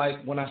 If you don't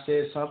like when I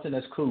said something,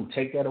 that's cool.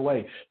 Take that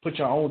away. Put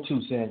your own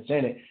 2 cents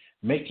in it.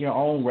 Make your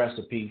own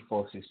recipe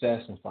for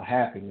success and for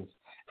happiness.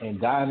 And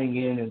diving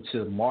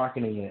into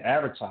marketing and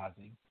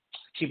advertising,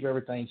 keep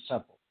everything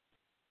simple.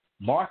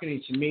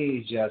 Marketing to me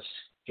is just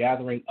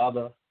gathering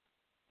other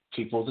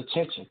people's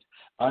attention,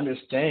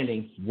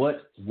 understanding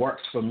what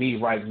works for me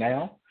right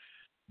now,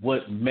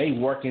 what may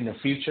work in the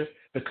future,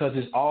 because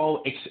it's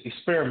all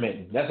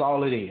experimenting. That's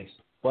all it is.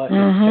 But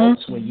it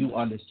helps when you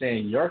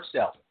understand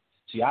yourself.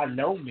 See, I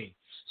know me,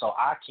 so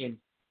I can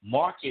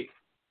market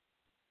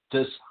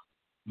this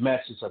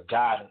message of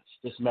guidance,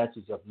 this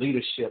message of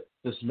leadership,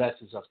 this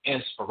message of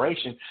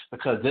inspiration,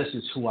 because this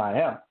is who I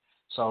am.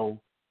 So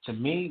to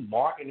me,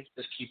 marketing,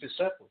 just keep it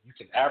simple. You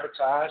can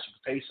advertise, you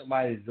can pay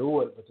somebody to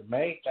do it, but the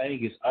main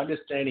thing is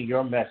understanding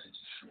your message.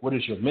 What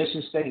is your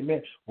mission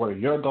statement? What are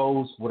your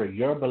goals? What are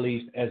your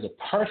beliefs as a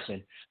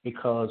person?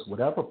 Because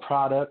whatever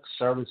product,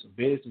 service, or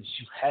business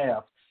you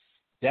have,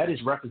 that is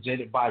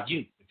represented by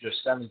you. If you're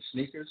selling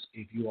sneakers,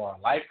 if you are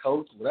a life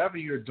coach, whatever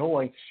you're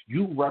doing,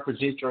 you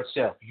represent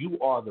yourself. You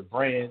are the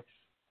brand,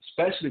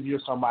 especially if you're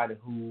somebody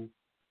who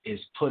is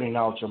putting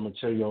out your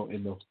material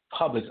in the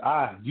public's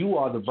eye. You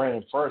are the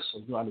brand first,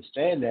 so you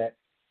understand that.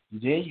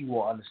 Then you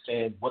will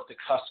understand what the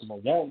customer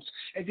wants,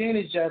 and then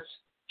it's just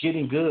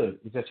getting good.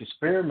 It's just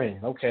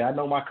experimenting. Okay, I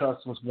know my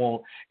customers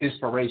want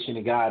inspiration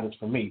and guidance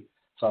from me,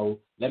 so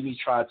let me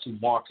try to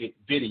market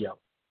video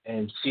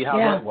and see how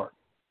that works.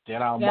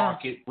 Then I'll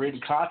market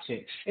written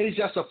content. It's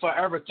just a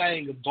forever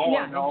thing of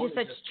going on.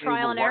 Just a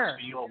trial and error.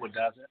 For you or what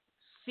doesn't.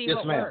 See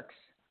what works.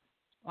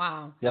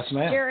 Wow. Yes,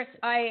 ma'am. Jairus,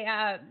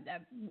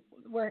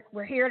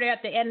 we're here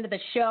at the end of the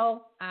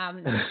show.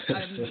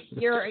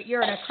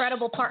 You're an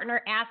incredible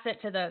partner, asset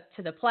to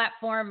the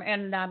platform,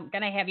 and I'm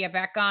gonna have you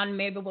back on.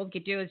 Maybe what we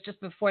could do is just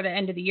before the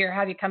end of the year,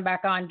 have you come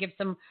back on, give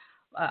some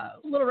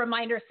little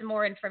reminders, some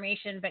more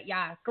information. But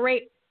yeah,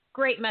 great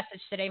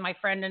message today, my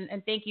friend,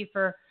 and thank you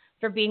for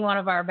being one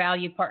of our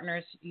valued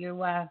partners. You,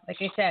 like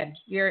I said,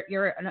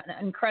 you're an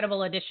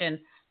incredible addition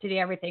to the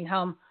Everything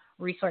Home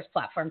resource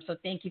platform. So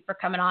thank you for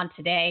coming on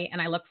today, and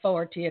I look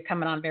forward to you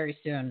coming on very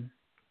soon.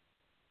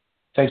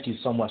 Thank you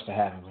so much for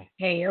having me.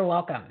 Hey, you're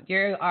welcome.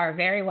 You are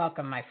very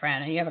welcome, my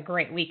friend, and you have a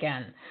great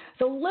weekend.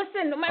 So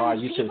listen, people,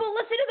 listen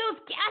to those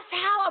guests.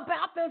 How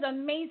about those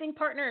amazing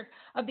partners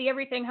of the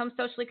Everything Home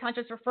Socially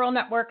Conscious Referral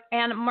Network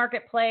and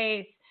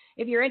Marketplace?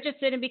 If you're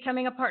interested in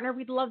becoming a partner,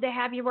 we'd love to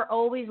have you. We're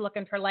always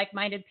looking for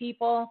like-minded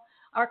people.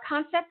 Our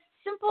concept's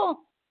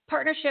simple: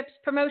 partnerships,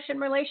 promotion,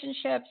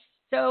 relationships.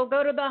 So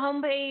go to the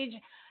homepage,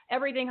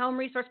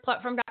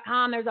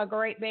 everythinghomeresourceplatform.com. There's a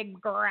great big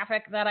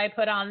graphic that I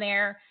put on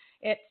there.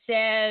 It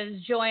says,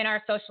 join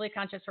our socially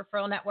conscious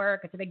referral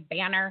network. It's a big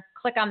banner.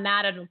 Click on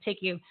that. It'll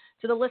take you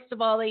to the list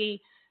of all the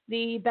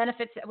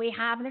benefits that we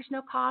have. And there's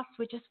no cost.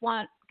 We just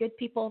want good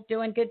people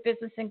doing good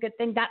business and good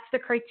things. That's the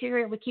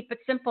criteria. We keep it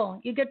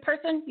simple. You a good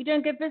person? You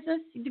doing good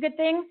business? You do good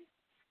things?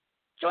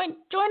 Join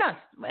us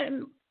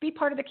and be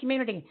part of the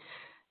community.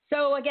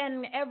 So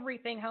again,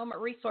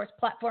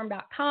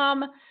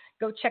 everythinghomeresourceplatform.com.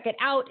 Go check it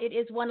out. It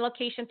is one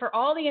location for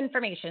all the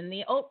information.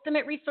 The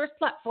ultimate resource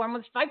platform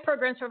with 5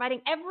 programs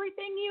providing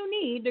everything you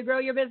need to grow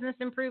your business,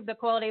 improve the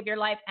quality of your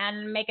life,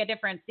 and make a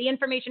difference. The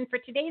information for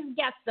today's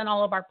guests and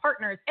all of our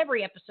partners,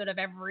 every episode of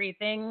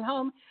Everything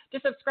Home. To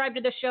subscribe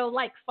to the show,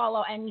 like,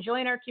 follow, and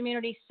join our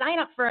community. Sign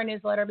up for our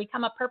newsletter.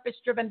 Become a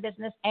purpose-driven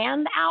business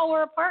and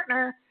our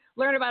partner.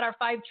 Learn about our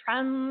 5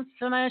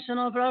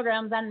 transformational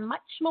programs and much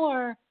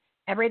more.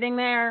 Everything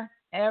there.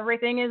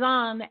 Everything is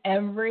on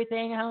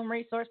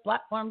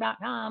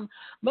everythinghomeresourceplatform.com.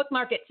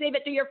 Bookmark it, save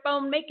it to your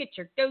phone, make it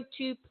your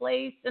go-to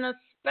place, and a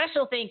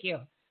special thank you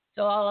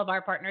to all of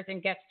our partners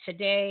and guests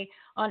today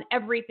on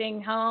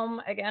Everything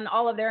Home. Again,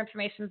 all of their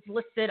information is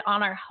listed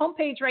on our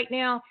homepage right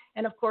now,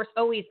 and of course,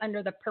 always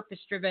under the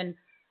purpose-driven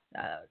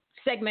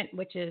segment,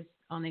 which is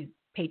on the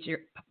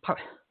Patriot.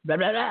 Trying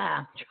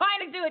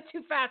to do it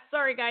too fast.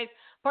 Sorry, guys.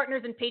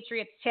 Partners and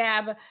Patriots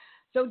tab.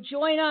 So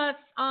join us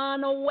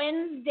on a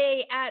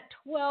Wednesday at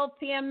 12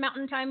 p.m.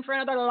 Mountain Time for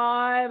another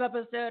live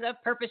episode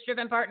of Purpose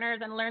Driven Partners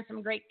and learn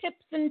some great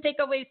tips and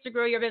takeaways to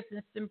grow your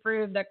business,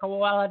 improve the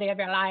quality of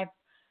your life,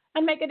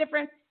 and make a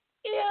difference.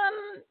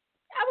 And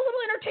have a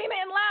little entertainment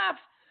and laugh.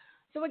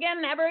 So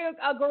again, have a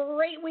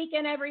great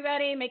weekend,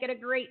 everybody. Make it a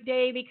great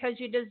day because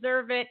you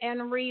deserve it.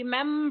 And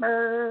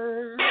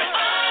remember...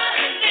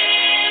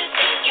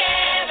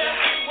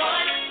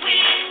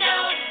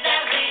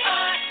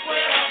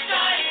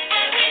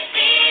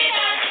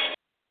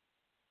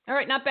 All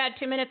right, not bad.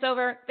 2 minutes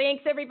over.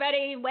 Thanks,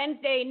 everybody.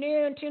 Wednesday,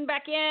 noon. Tune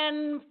back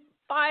in.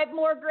 5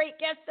 more great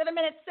guest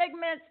 7-minute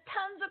segments.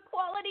 Tons of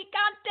quality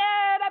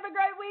content. Have a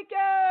great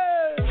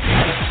weekend.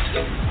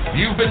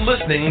 You've been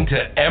listening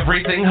to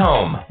Everything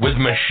Home with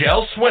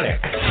Michelle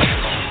Swinnick.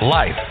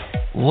 Life,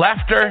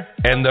 laughter,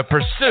 and the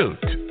pursuit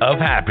of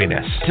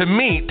happiness. To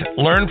meet,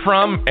 learn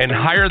from, and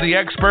hire the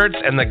experts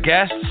and the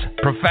guests,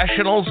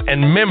 professionals,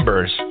 and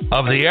members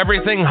of the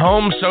Everything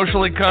Home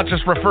Socially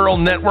Conscious Referral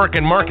Network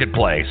and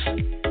Marketplace,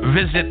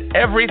 visit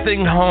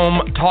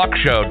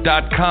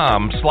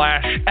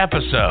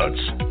everythinghometalkshow.com/episodes.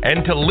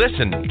 And to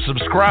listen,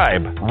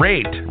 subscribe,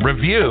 rate,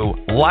 review,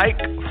 like,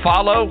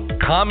 follow,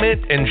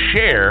 comment, and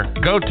share,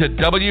 go to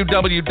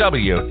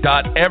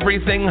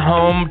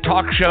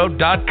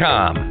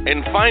www.everythinghometalkshow.com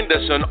and find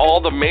us on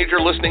all the major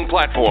listening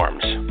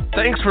platforms.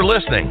 Thanks for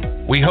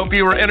listening. We hope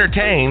you were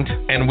entertained,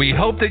 and we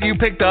hope that you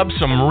picked up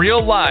some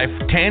real-life,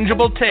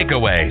 tangible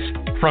takeaways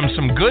from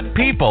some good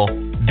people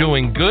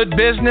doing good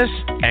business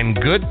and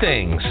good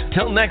things.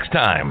 Till next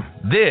time,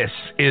 this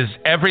is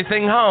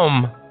Everything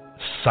Home,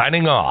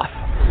 signing off.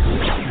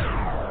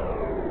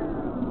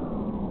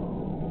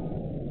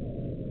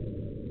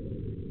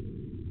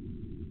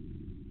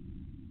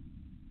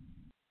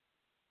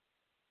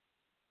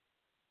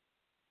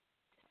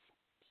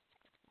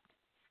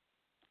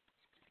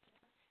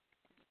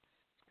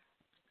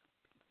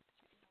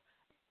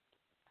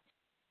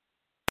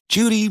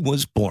 Judy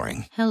was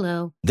boring.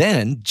 Hello.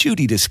 Then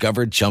Judy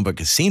discovered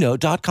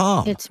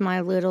ChumbaCasino.com. It's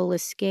my little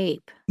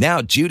escape.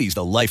 Now Judy's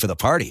the life of the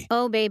party.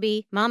 Oh,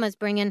 baby, mama's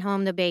bringing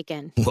home the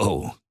bacon.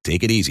 Whoa,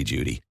 take it easy,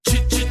 Judy.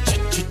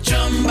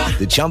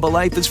 The Chumba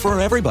life is for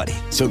everybody.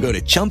 So go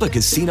to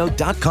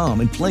ChumbaCasino.com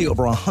and play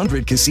over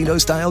 100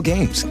 casino-style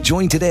games.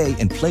 Join today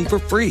and play for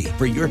free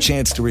for your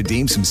chance to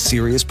redeem some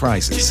serious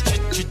prizes.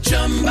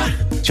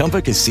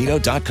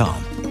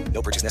 ChumbaCasino.com.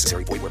 No purchase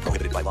necessary. Void where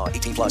prohibited by law.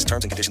 18 plus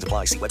terms and conditions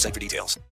apply. See website for details.